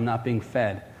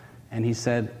fed. And he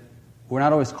said, we're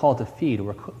not always called to feed.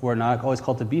 We're not always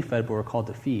called to be fed, but we're called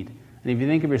to feed. And if you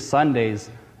think of your Sundays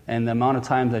and the amount of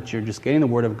times that you're just getting the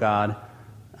Word of God,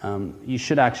 you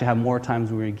should actually have more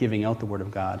times where you're giving out the Word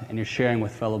of God and you're sharing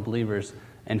with fellow believers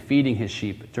and feeding His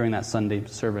sheep during that Sunday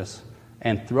service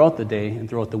and throughout the day and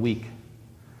throughout the week.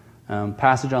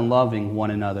 Passage on loving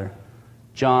one another.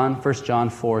 1 John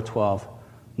 4:12.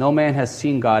 No man has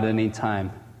seen God at any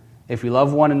time. If we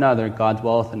love one another, God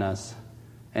dwelleth in us,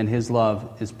 and His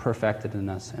love is perfected in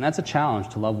us. And that's a challenge,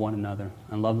 to love one another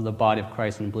and love the body of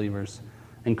Christ and believers.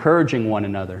 Encouraging one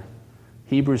another.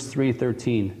 Hebrews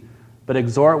 3:13. But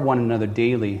exhort one another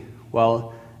daily,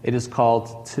 while it is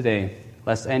called today,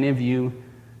 lest any of you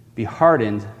be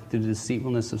hardened through the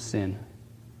deceitfulness of sin.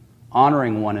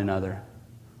 Honoring one another.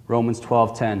 Romans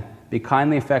 12:10. Be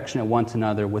kindly affectionate one to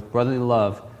another with brotherly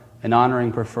love, and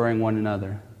honoring, preferring one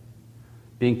another.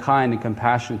 Being kind and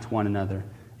compassionate to one another.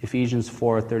 Ephesians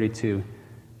 4:32.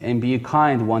 And be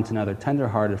kind one to another,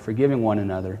 tenderhearted, forgiving one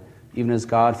another, even as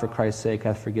God for Christ's sake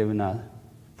hath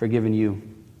forgiven you.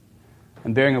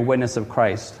 And bearing a witness of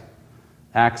Christ,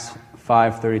 Acts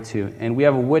 5:32. And we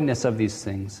have a witness of these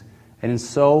things, and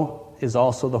so is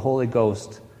also the Holy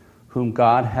Ghost, whom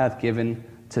God hath given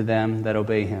to them that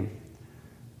obey him.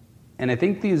 And I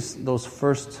think those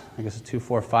first, 2,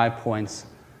 4, 5 points,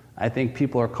 I think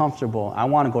people are comfortable. I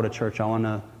want to go to church. I want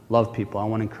to love people. I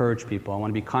want to encourage people. I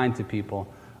want to be kind to people.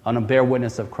 I want to bear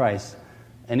witness of Christ.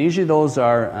 And usually those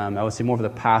are, I would say, more of the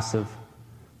passive.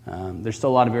 There's still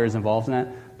a lot of areas involved in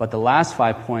that, but the last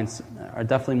 5 points are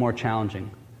definitely more challenging.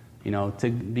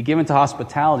 To be given to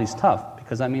hospitality is tough,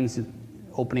 because that means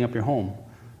opening up your home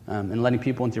and letting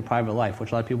people into your private life,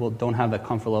 which a lot of people don't have that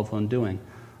comfort level in doing.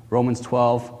 Romans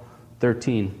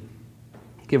 12:13,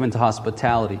 given to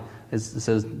hospitality. It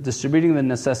says, distributing the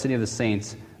necessity of the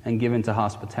saints and given to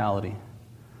hospitality.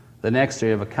 The next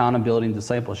area of accountability and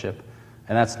discipleship.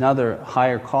 And that's another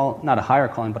not a higher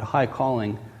calling, but a high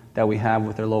calling that we have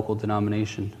with our local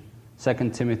denomination.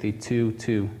 2 Timothy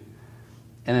 2:2.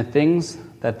 And the things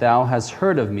that thou hast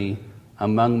heard of me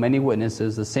among many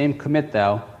witnesses, the same commit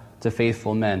thou to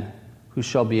faithful men, who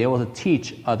shall be able to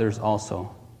teach others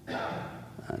also.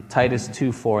 Titus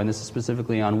 2:4, and this is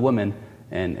specifically on women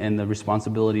and the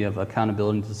responsibility of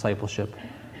accountability and discipleship.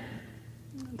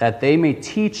 That they may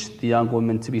teach the young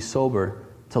women to be sober,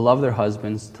 to love their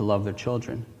husbands, to love their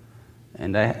children.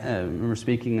 And I remember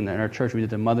speaking in our church, we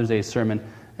did a Mother's Day sermon,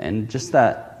 and just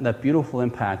that beautiful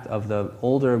impact of the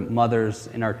older mothers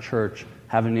in our church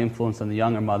having an influence on the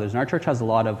younger mothers. And our church has a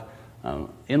lot of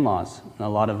in-laws. A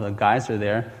lot of the guys are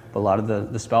there, but a lot of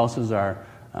the spouses are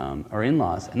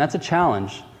in-laws. And that's a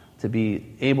challenge, to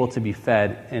be able to be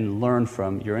fed and learn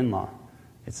from your in-law.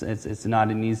 It's not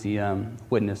an easy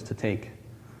witness to take.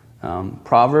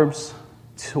 Proverbs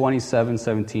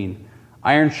 27:17.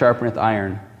 Iron sharpeneth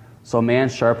iron, so man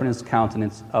sharpeneth his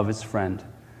countenance of his friend.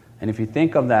 And if you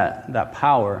think of that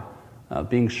power,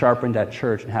 being sharpened at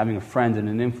church and having a friend and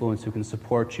an influence who can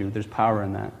support you, there's power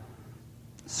in that.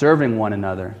 Serving one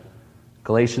another.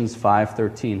 Galatians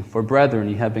 5:13. For brethren,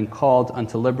 ye have been called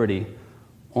unto liberty.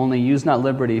 Only use not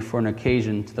liberty for an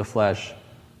occasion to the flesh,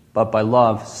 but by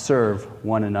love serve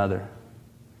one another.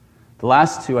 The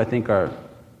last two, I think, are,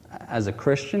 as a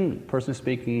Christian, personally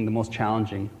speaking, the most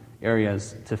challenging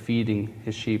areas to feeding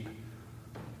his sheep.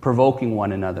 Provoking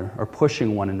one another, or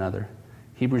pushing one another.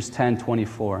 Hebrews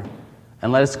 10:24.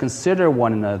 And let us consider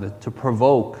one another to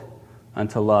provoke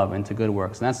unto love and to good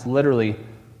works. And that's literally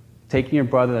taking your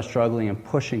brother that's struggling and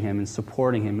pushing him and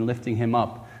supporting him and lifting him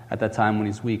up at that time when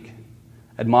he's weak.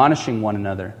 Admonishing one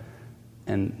another.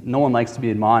 And no one likes to be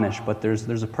admonished, but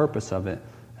there's a purpose of it.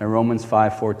 In Romans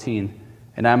 5:14.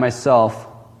 And I myself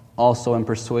also am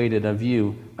persuaded of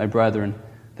you, my brethren,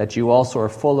 that you also are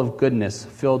full of goodness,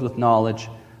 filled with knowledge,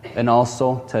 and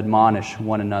also to admonish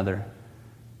one another.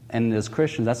 And as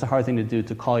Christians, that's a hard thing to do,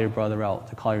 to call your brother out,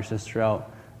 to call your sister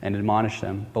out, and admonish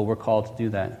them. But we're called to do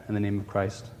that in the name of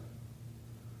Christ.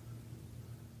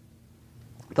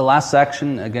 The last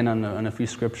section, again, on a few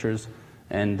scriptures,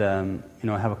 and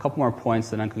I have a couple more points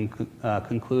that I can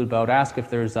conclude. But I would ask if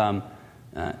there's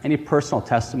any personal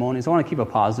testimonies. I want to keep it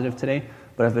positive today,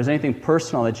 but if there's anything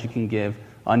personal that you can give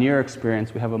on your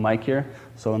experience, we have a mic here.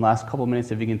 So in the last couple of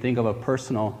minutes, if you can think of a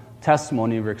personal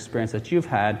testimony of your experience that you've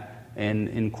had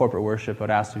in corporate worship, I'd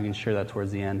ask if you can share that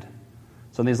towards the end.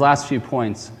 So in these last few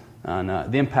points on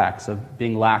the impacts of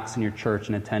being lax in your church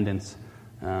and attendance,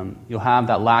 you'll have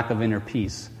that lack of inner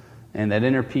peace. And that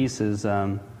inner peace is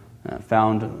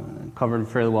covered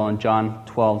fairly well in John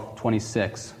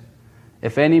 12:26.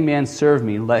 If any man serve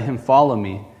me, let him follow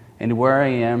me, and where I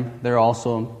am, there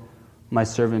also my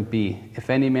servant be. If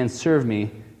any man serve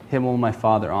me, him will my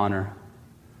Father honor.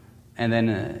 And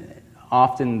then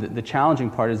often the challenging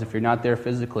part is if you're not there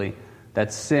physically,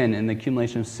 that sin and the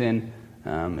accumulation of sin,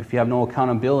 if you have no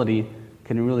accountability,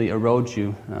 can really erode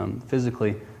you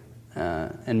physically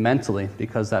and mentally,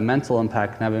 because that mental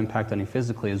impact can have an impact on you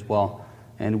physically as well.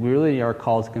 And we really are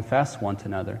called to confess one to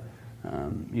another.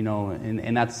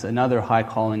 And that's another high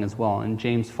calling as well. In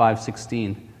James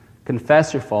 5:16,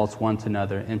 confess your faults one to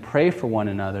another and pray for one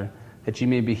another that you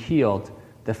may be healed.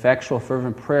 The effectual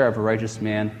fervent prayer of a righteous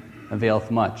man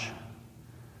availeth much.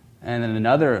 And then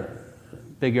another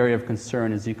big area of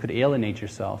concern is you could alienate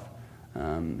yourself.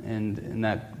 And in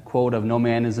that quote of no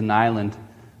man is an island,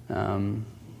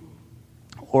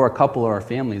 or a couple or a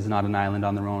family is not an island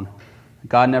on their own.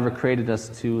 God never created us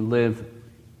to live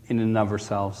in and of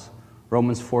ourselves.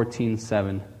 Romans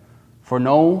 14:7. For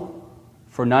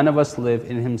none of us live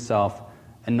in himself,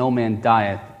 and no man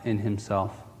dieth in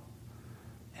himself.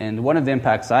 And one of the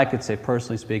impacts I could say,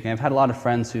 personally speaking, I've had a lot of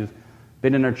friends who've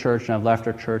been in our church and I've left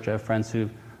our church. I have friends who,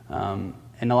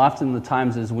 and often the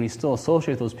times is when you still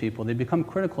associate with those people, they become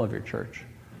critical of your church,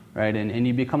 right? And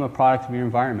you become a product of your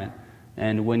environment.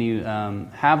 And when you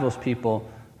have those people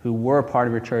who were a part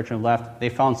of your church and left, they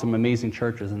found some amazing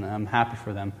churches, and I'm happy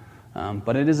for them.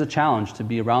 But it is a challenge to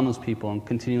be around those people and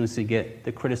continuously get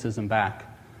the criticism back.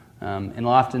 And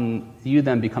often you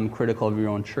then become critical of your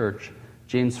own church.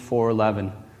 James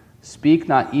 4:11, "Speak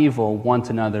not evil one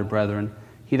to another, brethren.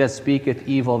 He that speaketh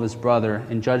evil of his brother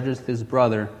and judgeth his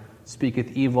brother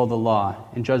speaketh evil of the law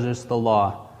and judgeth the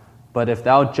law. But if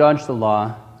thou judge the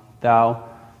law, thou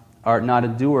art not a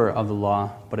doer of the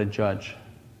law, but a judge."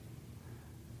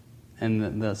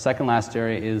 And the second last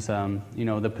area is,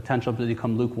 the potential to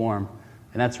become lukewarm.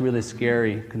 And that's really a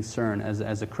scary concern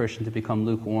as a Christian, to become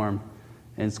lukewarm.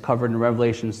 And it's covered in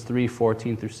Revelations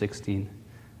 3:14 through 16.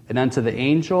 "And unto the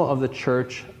angel of the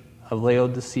church of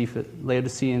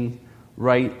Laodicean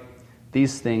write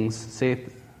these things,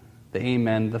 saith the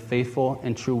Amen, the faithful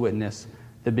and true witness,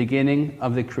 the beginning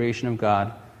of the creation of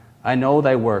God. I know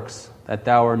thy works, that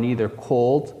thou art neither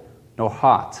cold nor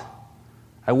hot.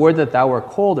 I would that thou wert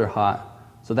cold or hot,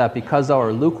 so that because thou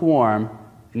art lukewarm,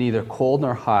 neither cold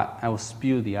nor hot, I will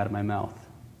spew thee out of my mouth."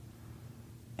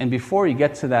 And before you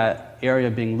get to that area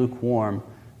of being lukewarm,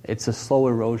 it's a slow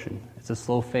erosion. It's a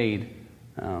slow fade,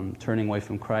 turning away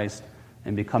from Christ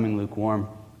and becoming lukewarm.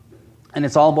 And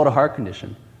it's all about a heart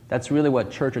condition. That's really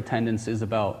what church attendance is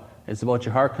about. It's about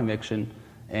your heart conviction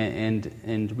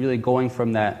and really going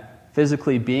from that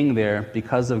physically being there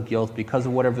because of guilt, because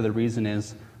of whatever the reason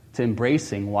is, to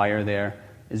embracing why you're there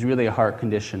is really a heart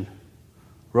condition.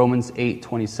 Romans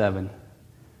 8:27.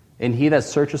 "And he that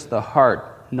searcheth the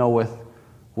heart knoweth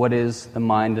what is the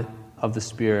mind of the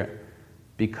Spirit,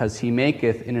 because he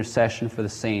maketh intercession for the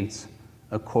saints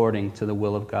according to the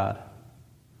will of God."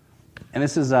 And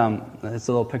this is it's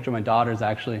a little picture of my daughters,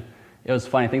 actually. It was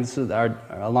funny. I think this is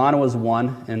Alana was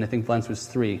 1, and I think Valence was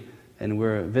 3. And we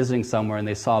were visiting somewhere, and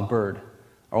they saw a bird.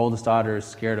 Our oldest daughter is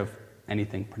scared of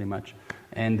anything, pretty much.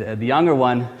 And the younger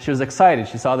one, she was excited.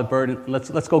 She saw the bird. And,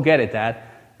 let's go get it, Dad.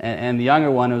 And the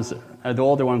younger one the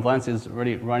older one, Valence, is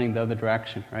already running the other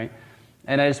direction, right?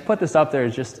 And I just put this up there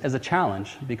just as a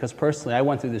challenge, because personally I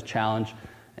went through this challenge,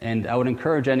 and I would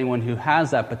encourage anyone who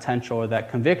has that potential or that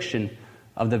conviction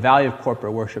of the value of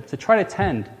corporate worship to try to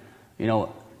attend,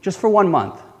 just for 1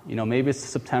 month. Maybe it's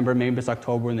September, maybe it's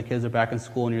October when the kids are back in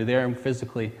school and you're there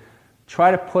physically.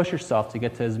 Try to push yourself to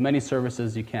get to as many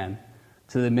services as you can,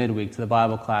 to the midweek, to the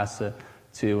Bible class,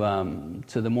 to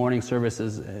the morning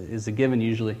services is a given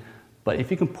usually. But if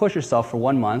you can push yourself for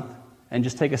 1 month and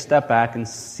just take a step back and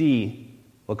see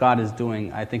what God is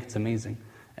doing, I think it's amazing.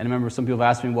 And I remember some people have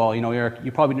asked me, well, Eric,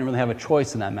 you probably didn't really have a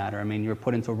choice in that matter. I mean, you were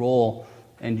put into a role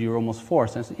and you were almost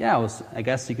forced. And I said, yeah, I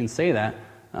guess you can say that.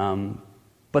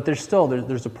 But there's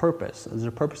a purpose. There's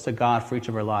a purpose to God for each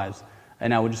of our lives.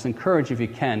 And I would just encourage you, if you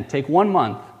can, take 1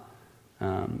 month,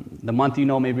 the month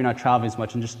maybe you're not traveling as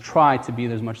much, and just try to be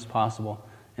there as much as possible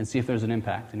and see if there's an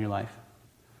impact in your life.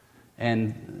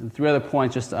 And 3 other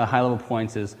points, just high-level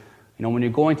points, is, when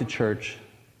you're going to church,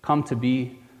 come to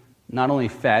be not only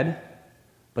fed,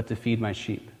 but to feed my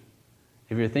sheep.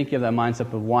 If you're thinking of that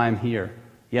mindset of why I'm here,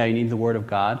 yeah, you need the Word of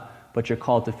God, but you're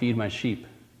called to feed my sheep.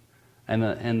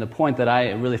 And the point that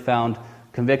I really found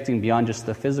convicting beyond just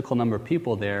the physical number of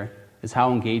people there is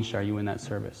how engaged are you in that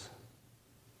service?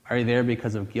 Are you there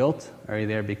because of guilt? Are you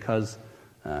there because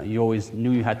you always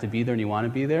knew you had to be there and you want to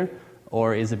be there?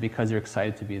 Or is it because you're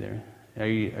excited to be there? Do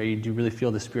you really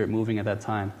feel the Spirit moving at that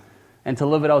time? And to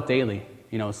live it out daily.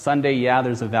 Sunday, yeah,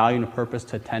 there's a value and a purpose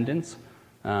to attendance,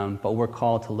 but we're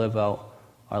called to live out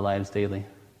our lives daily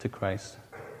to Christ.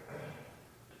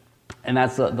 And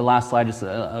that's the last slide, just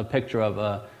a picture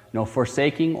of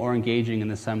forsaking or engaging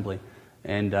in assembly.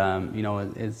 And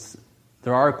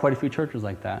there are quite a few churches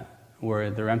like that, where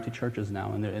they're empty churches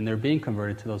now, and they're being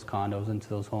converted to those condos and to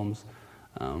those homes.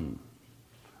 On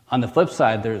the flip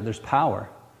side, there's power.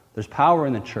 There's power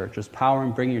in the church. There's power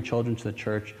in bringing your children to the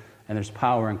church, and there's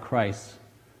power in Christ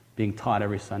being taught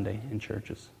every Sunday in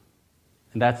churches.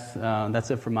 And that's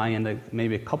it from my end.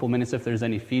 Maybe a couple minutes if there's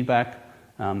any feedback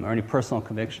or any personal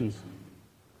convictions.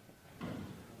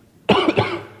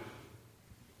 I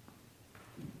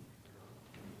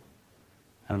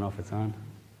don't know if it's on.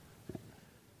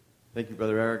 Thank you,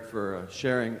 Brother Eric, for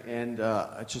sharing. And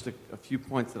just a few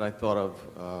points that I thought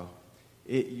of.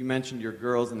 You mentioned your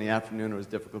girls in the afternoon. It was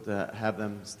difficult to have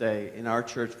them stay. In our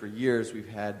church for years, we've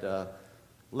had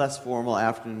less formal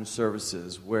afternoon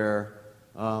services where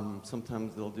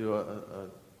sometimes they'll do a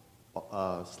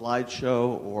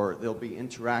slideshow, or they'll be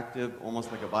interactive,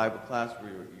 almost like a Bible class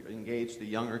where you engage the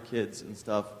younger kids and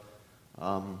stuff.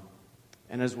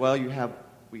 And as well,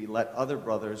 we let other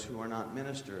brothers who are not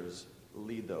ministers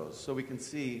lead those, so we can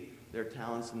see their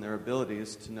talents and their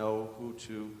abilities to know who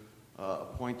to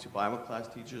appoint to Bible class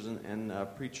teachers and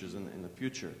preachers in the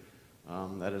future.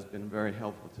 That has been very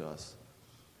helpful to us.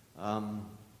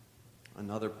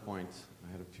 Another point,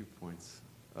 I had a few points.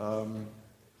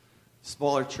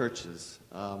 Smaller churches.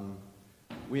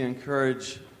 We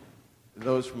encourage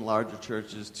those from larger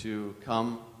churches to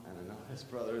come, and I know this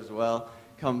brother as well,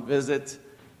 come visit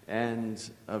and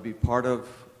be part of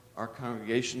our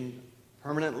congregation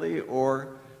permanently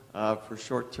or for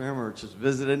short term or just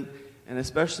visiting. And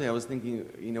especially I was thinking,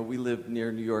 we live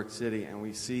near New York City, and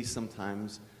we see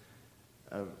sometimes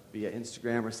via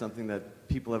Instagram or something that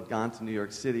people have gone to New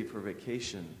York City for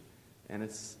vacation. And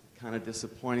it's kind of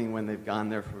disappointing when they've gone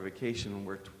there for vacation and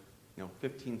we're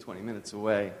 15, 20 minutes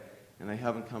away, and they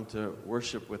haven't come to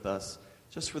worship with us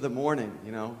just for the morning,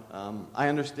 I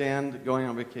understand going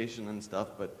on vacation and stuff,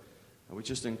 but we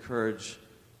just encourage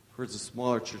the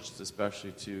smaller churches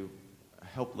especially to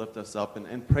help lift us up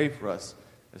and pray for us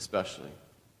especially.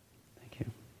 Thank you.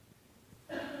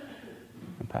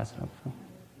 I'll pass it up, Phil.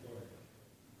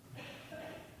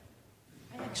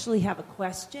 I actually have a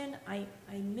question. I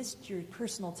missed your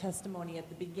personal testimony at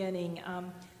the beginning,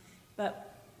 but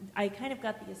I kind of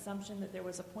got the assumption that there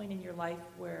was a point in your life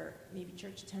where maybe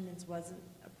church attendance wasn't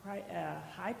a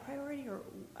high priority, or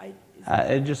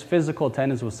just physical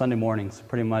attendance was Sunday mornings,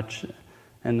 pretty much.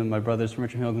 And then my brothers from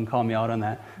Richmond Hill can call me out on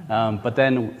that. But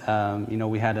then,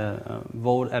 we had a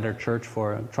vote at our church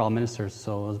for child ministers.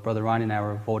 So it was Brother Ronnie and I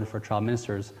were voted for child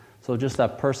ministers. So just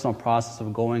that personal process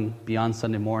of going beyond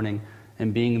Sunday morning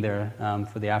and being there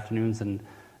for the afternoons and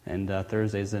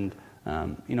Thursdays. And,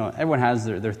 everyone has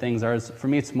their things. For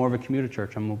me, it's more of a commuter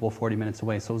church. I'm about 40 minutes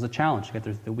away. So it was a challenge to get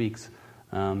through the weeks.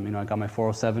 I got my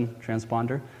 407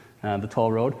 transponder. The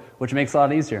toll road, which makes it a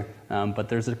lot easier. But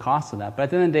there's a cost to that. But at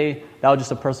the end of the day, that was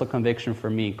just a personal conviction for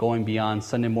me, going beyond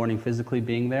Sunday morning physically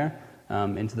being there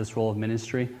into this role of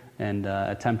ministry and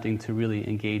attempting to really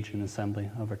engage in the assembly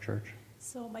of our church.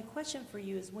 So my question for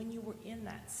you is, when you were in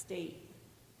that state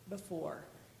before,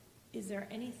 is there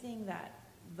anything that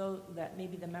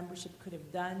maybe the membership could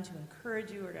have done to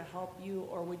encourage you or to help you,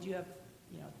 or would you have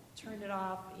turned it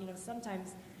off?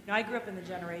 Sometimes, I grew up in the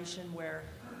generation where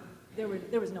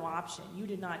there was no option. You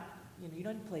did not, you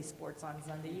don't play sports on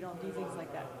Sunday. You don't do things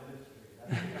like that.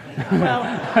 Well,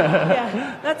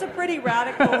 yeah, that's a pretty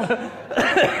radical.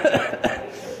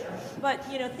 But,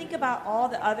 think about all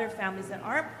the other families that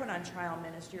aren't put on trial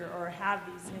ministry or have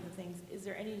these kinds of things.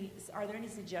 Are there any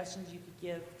suggestions you could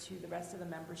give to the rest of the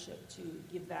membership to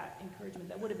give that encouragement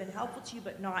that would have been helpful to you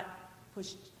but not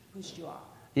pushed you off?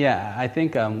 Yeah, I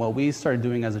think what we started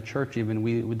doing as a church even,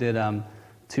 we did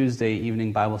Tuesday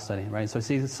evening Bible study, right? So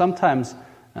see, sometimes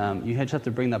you just have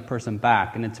to bring that person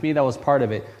back. And to me, that was part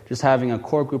of it, just having a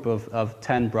core group of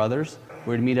 10 brothers.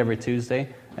 We'd meet every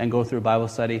Tuesday and go through a Bible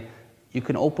study. You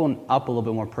can open up a little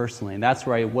bit more personally. And that's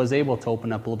where I was able to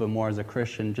open up a little bit more as a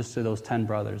Christian, just to those 10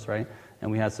 brothers, right? And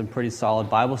we had some pretty solid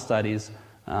Bible studies.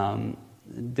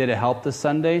 Did it help this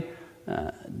Sunday?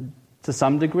 To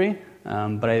some degree.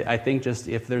 But I think just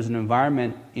if there's an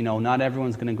environment, not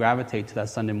everyone's going to gravitate to that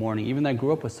Sunday morning. Even though I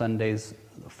grew up with Sundays,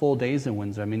 full days in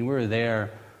Windsor. I mean, we were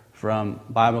there from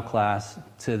Bible class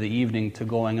to the evening to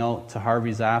going out to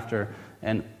Harvey's after,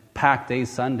 and packed days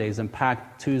Sundays and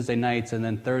packed Tuesday nights and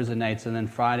then Thursday nights and then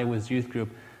Friday was youth group,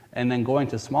 and then going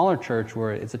to smaller church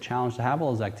where it's a challenge to have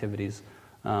all those activities.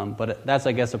 But that's,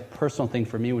 I guess, a personal thing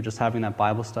for me, with just having that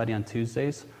Bible study on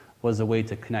Tuesdays was a way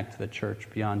to connect to the church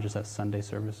beyond just that Sunday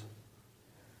service.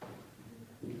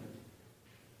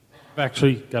 I've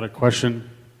actually got a question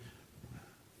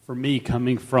for me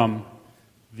coming from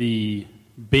the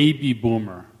baby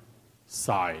boomer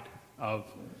side of,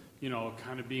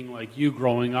 kind of being like you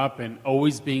growing up and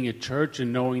always being at church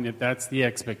and knowing that that's the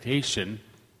expectation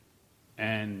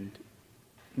and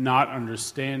not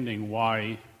understanding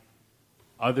why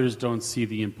others don't see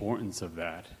the importance of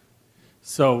that.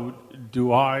 So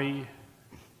do I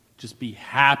just be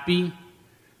happy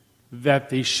that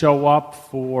they show up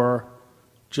for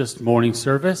just morning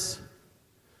service?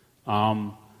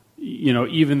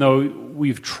 Even though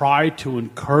we've tried to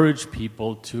encourage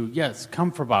people to, yes,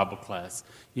 come for Bible class.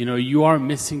 You are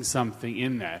missing something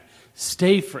in that.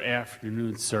 Stay for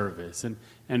afternoon service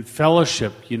and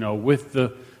fellowship, with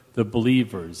the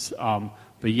believers.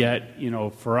 But yet,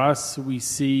 for us, we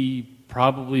see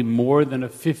probably more than a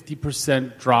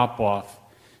 50% drop-off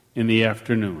in the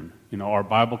afternoon. Our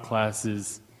Bible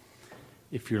classes,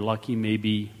 if you're lucky,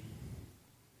 maybe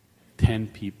 10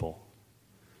 people.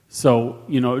 So,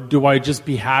 do I just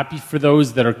be happy for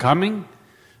those that are coming?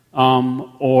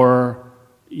 or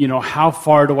how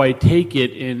far do I take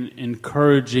it in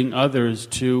encouraging others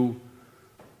to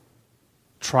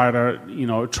try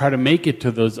to make it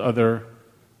to those other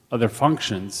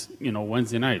functions,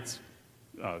 Wednesday nights,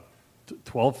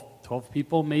 12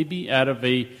 people maybe out of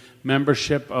a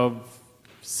membership of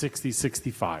 60,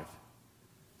 65.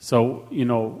 So,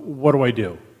 what do I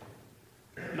do?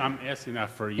 I'm asking that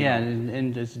for you. Yeah,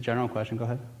 and just a general question. Go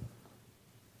ahead.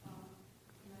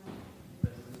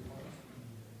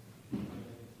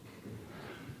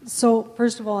 So,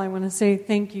 first of all, I want to say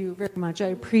thank you very much. I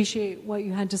appreciate what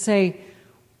you had to say,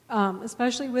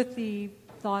 especially with the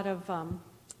thought of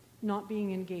not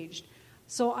being engaged.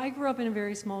 So, I grew up in a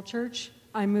very small church.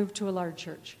 I moved to a large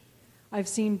church. I've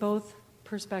seen both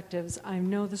perspectives. I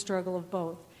know the struggle of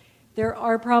both. There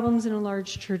are problems in a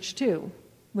large church, too,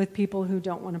 with people who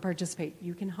don't want to participate.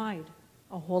 You can hide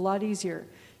a whole lot easier.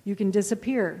 You can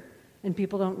disappear, and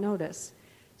people don't notice.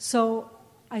 So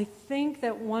I think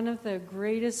that one of the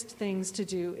greatest things to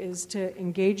do is to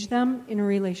engage them in a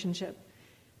relationship.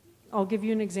 I'll give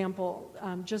you an example.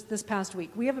 Just this past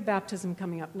week, we have a baptism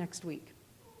coming up next week.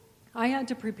 I had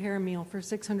to prepare a meal for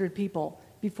 600 people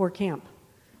before camp,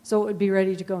 so it would be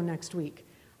ready to go next week.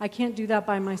 I can't do that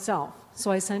by myself, so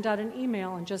I sent out an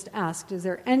email and just asked, is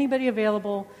there anybody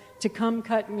available to come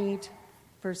cut meat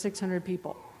for 600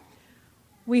 people?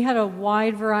 We had a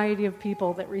wide variety of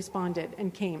people that responded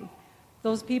and came.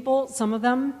 Those people, some of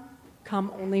them,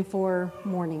 come only for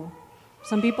morning.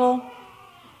 Some people,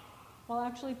 well,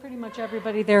 actually pretty much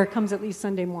everybody there comes at least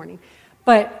Sunday morning.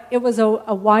 But it was a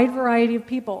wide variety of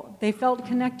people. They felt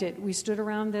connected. We stood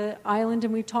around the island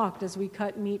and we talked as we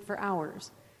cut meat for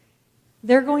hours.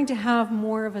 They're going to have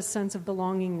more of a sense of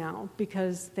belonging now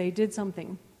because they did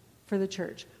something for the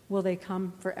church. Will they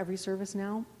come for every service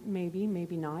now? Maybe,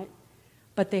 maybe not.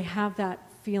 But they have that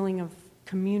feeling of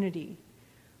community.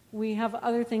 We have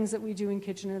other things that we do in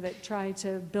Kitchener that try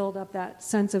to build up that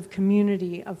sense of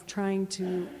community, of trying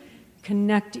to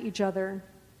connect each other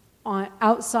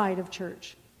outside of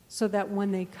church so that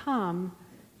when they come,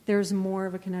 there's more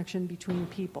of a connection between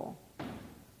people.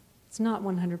 It's not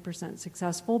 100%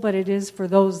 successful, but it is for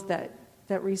those that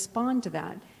respond to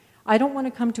that. I don't want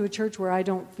to come to a church where I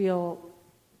don't feel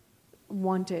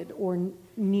wanted or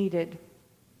needed.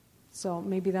 So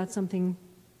maybe that's something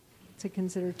to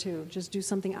consider too. Just do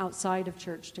something outside of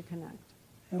church to connect.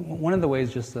 One of the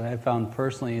ways just that I found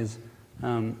personally is,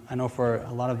 I know for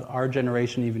a lot of our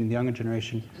generation, even the younger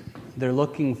generation, they're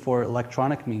looking for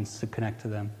electronic means to connect to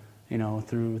them,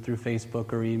 through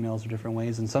Facebook or emails or different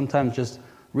ways. And sometimes just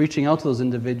reaching out to those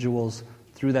individuals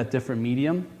through that different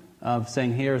medium of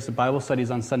saying, here's the Bible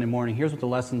studies on Sunday morning, here's what the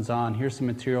lesson's on, here's some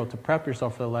material to prep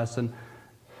yourself for the lesson.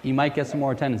 You might get some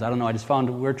more attendance. I don't know. I just found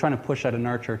we're trying to push that in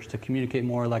our church to communicate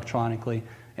more electronically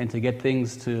and to get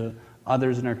things to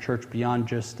others in our church beyond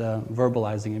just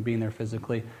verbalizing and being there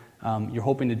physically. You're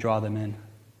hoping to draw them in.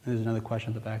 There's another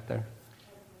question at the back there.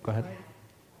 Go ahead.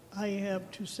 I have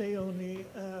to say only,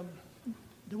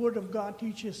 the Word of God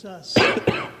teaches us,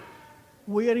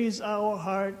 where is our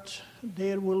heart,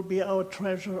 there will be our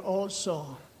treasure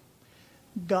also.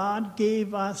 God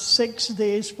gave us 6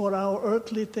 days for our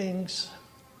earthly things.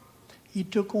 He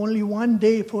took only 1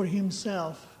 day for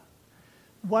himself.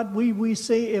 What we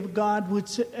say if God would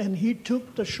say, and he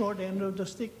took the short end of the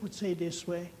stick, would say this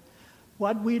way.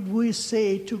 What would we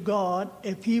say to God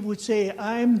if he would say,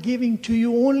 I'm giving to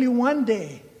you only 1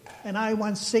 day, and I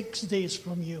want 6 days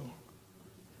from you?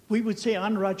 We would say,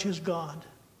 unrighteous God.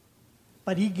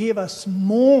 But he gave us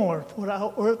more for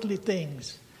our earthly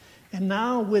things. And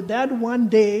now with that 1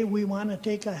 day, we want to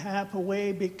take a half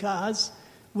away because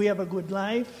we have a good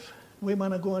life. We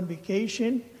want to go on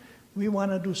vacation. We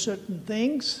want to do certain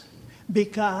things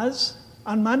because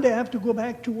on Monday I have to go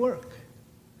back to work.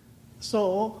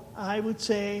 So I would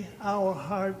say our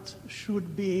heart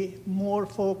should be more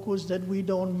focused that we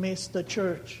don't miss the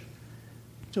church,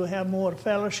 to have more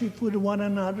fellowship with one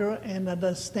another and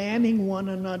understanding one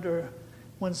another.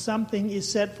 When something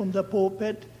is said from the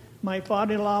pulpit, my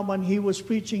father-in-law, when he was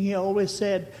preaching, he always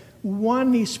said,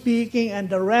 one is speaking and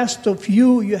the rest of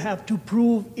you have to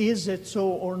prove, is it so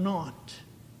or not?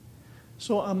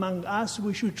 So among us,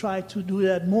 we should try to do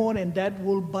that more, and that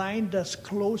will bind us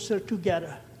closer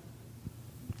together.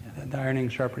 Yeah, the ironing,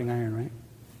 sharpening iron, right?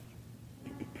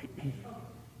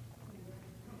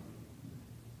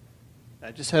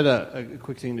 I just had a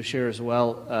quick thing to share as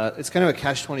well. It's kind of a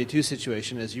catch-22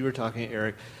 situation, as you were talking,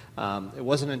 Eric. It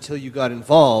wasn't until you got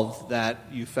involved that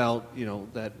you felt,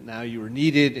 that now you were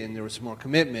needed and there was more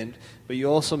commitment. But you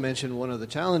also mentioned one of the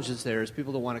challenges there is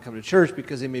people don't want to come to church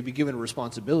because they may be given a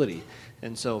responsibility.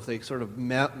 And so if they sort of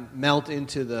melt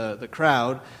into the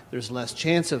crowd, there's less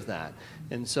chance of that.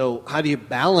 And so how do you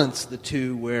balance the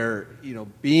two where,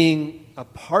 being a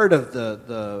part of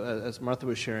the as Martha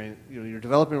was sharing, you're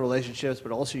developing relationships,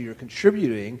 but also you're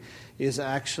contributing is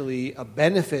actually a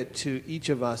benefit to each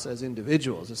of us as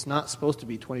individuals. It's not supposed to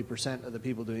be 20% of the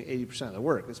people doing 80% of the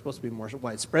work. It's supposed to be more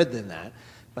widespread than that.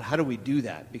 But how do we do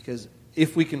that? Because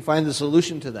if we can find the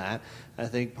solution to that, I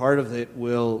think part of it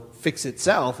will fix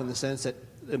itself in the sense that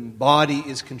the body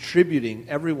is contributing,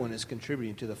 everyone is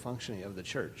contributing to the functioning of the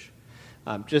church.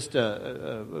 Just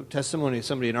a testimony of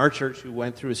somebody in our church who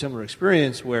went through a similar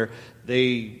experience where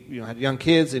they had young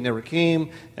kids, they never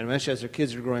came, and eventually as their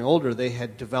kids were growing older, they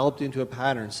had developed into a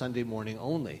pattern Sunday morning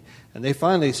only. And they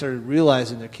finally started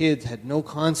realizing their kids had no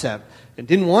concept and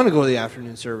didn't want to go to the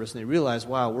afternoon service, and they realized,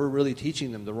 wow, we're really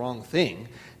teaching them the wrong thing.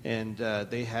 And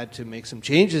they had to make some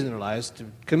changes in their lives to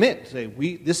commit. Say,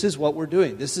 this is what we're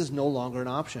doing. This is no longer an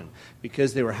option.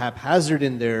 Because they were haphazard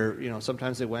in their,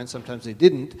 sometimes they went, sometimes they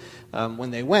didn't. When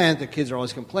they went, the kids are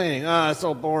always complaining, it's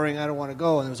so boring, I don't want to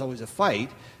go. And there was always a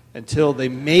fight until they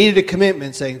made a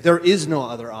commitment saying there is no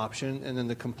other option. And then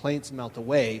the complaints melted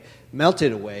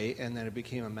away, and then it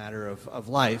became a matter of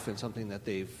life and something that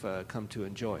they've come to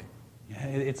enjoy. Yeah,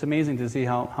 it's amazing to see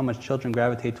how much children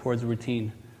gravitate towards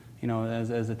routine.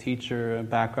 As a teacher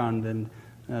background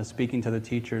and speaking to the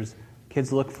teachers,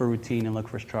 kids look for routine and look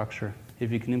for structure.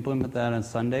 If you can implement that on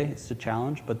Sunday, it's a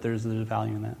challenge, but there's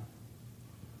value in that.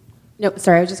 No,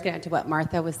 sorry, I was just going to add to what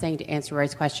Martha was saying to answer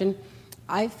Roy's question.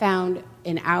 I found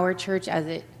in our church, as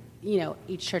it,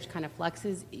 each church kind of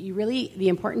fluxes, the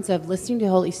importance of listening to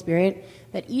the Holy Spirit,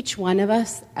 that each one of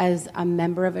us as a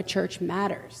member of a church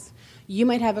matters. You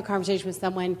might have a conversation with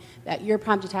someone that you're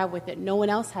prompted to have with that no one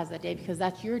else has that day because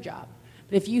that's your job.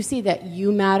 But if you see that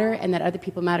you matter and that other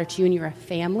people matter to you and you're a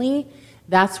family,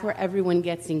 that's where everyone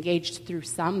gets engaged through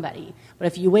somebody. But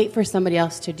if you wait for somebody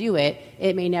else to do it,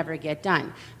 it may never get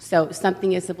done. So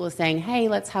something as simple as saying, hey,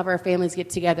 let's have our families get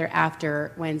together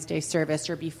after Wednesday service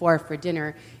or before for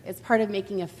dinner. It's part of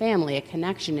making a family, a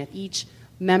connection. If each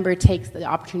member takes the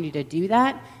opportunity to do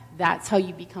that, that's how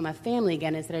you become a family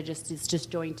again, instead of it's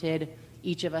disjointed,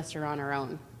 each of us are on our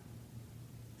own.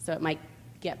 So it might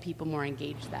get people more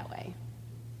engaged that way.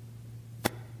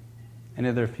 Any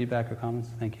other feedback or comments?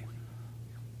 Thank you.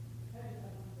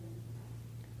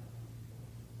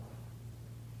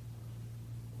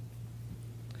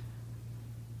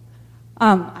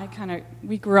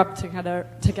 We grew up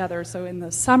together, so in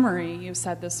the summary, you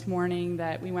said this morning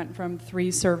that we went from 3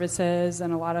 services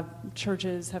and a lot of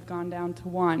churches have gone down to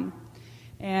 1.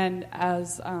 And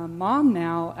as a mom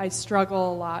now, I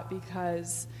struggle a lot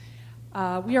because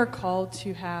we are called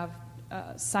to have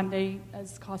Sunday,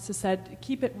 as Costa said,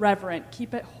 keep it reverent,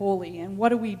 keep it holy. And what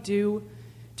do we do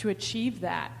to achieve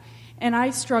that? And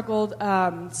I struggled,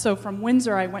 so from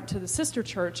Windsor, I went to the sister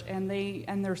church, and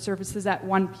their services at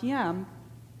 1 p.m.,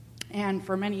 and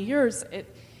for many years,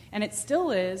 it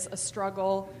still is a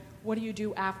struggle. What do you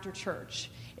do after church?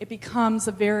 It becomes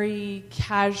a very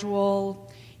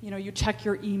casual, you check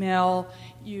your email,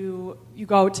 you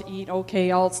go to eat,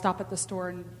 okay, I'll stop at the store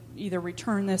and either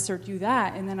return this or do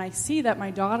that, and then I see that my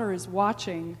daughter is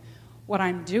watching what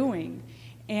I'm doing.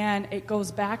 And it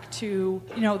goes back to,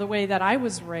 the way that I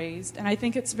was raised. And I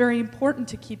think it's very important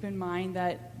to keep in mind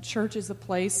that church is a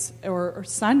place, or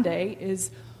Sunday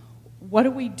is, what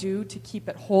do we do to keep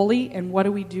it holy, and what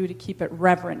do we do to keep it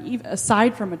reverent? Even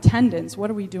aside from attendance, what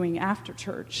are we doing after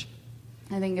church?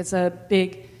 I think it's a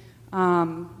big,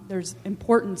 there's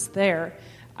importance there.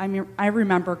 I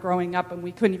remember growing up and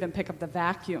we couldn't even pick up the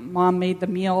vacuum. Mom made the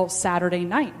meal Saturday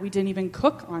night. We didn't even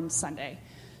cook on Sunday.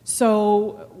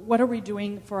 So what are we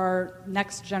doing for our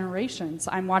next generations?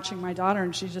 I'm watching my daughter,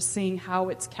 and she's just seeing how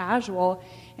it's casual,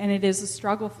 and it is a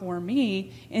struggle for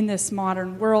me in this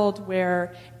modern world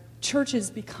where churches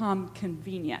become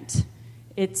convenient.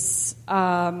 It's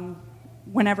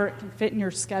whenever it can fit in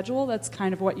your schedule, that's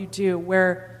kind of what you do,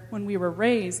 where when we were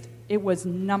raised, it was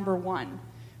number one,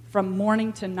 from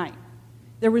morning to night.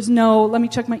 There was no, let me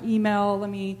check my email, let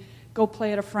me go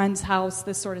play at a friend's house,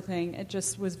 this sort of thing. It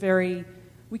just was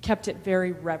we kept it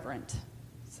very reverent.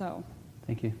 So.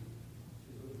 Thank you.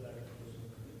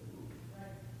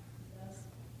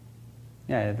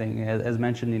 Yeah, I think, as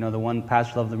mentioned, the one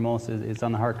pastor loved the most is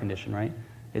on the heart condition, right?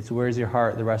 It's where's your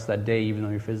heart the rest of that day, even though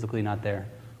you're physically not there.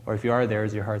 Or if you are there,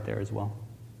 is your heart there as well?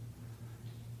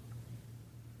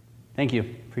 Thank you.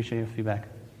 Appreciate your feedback.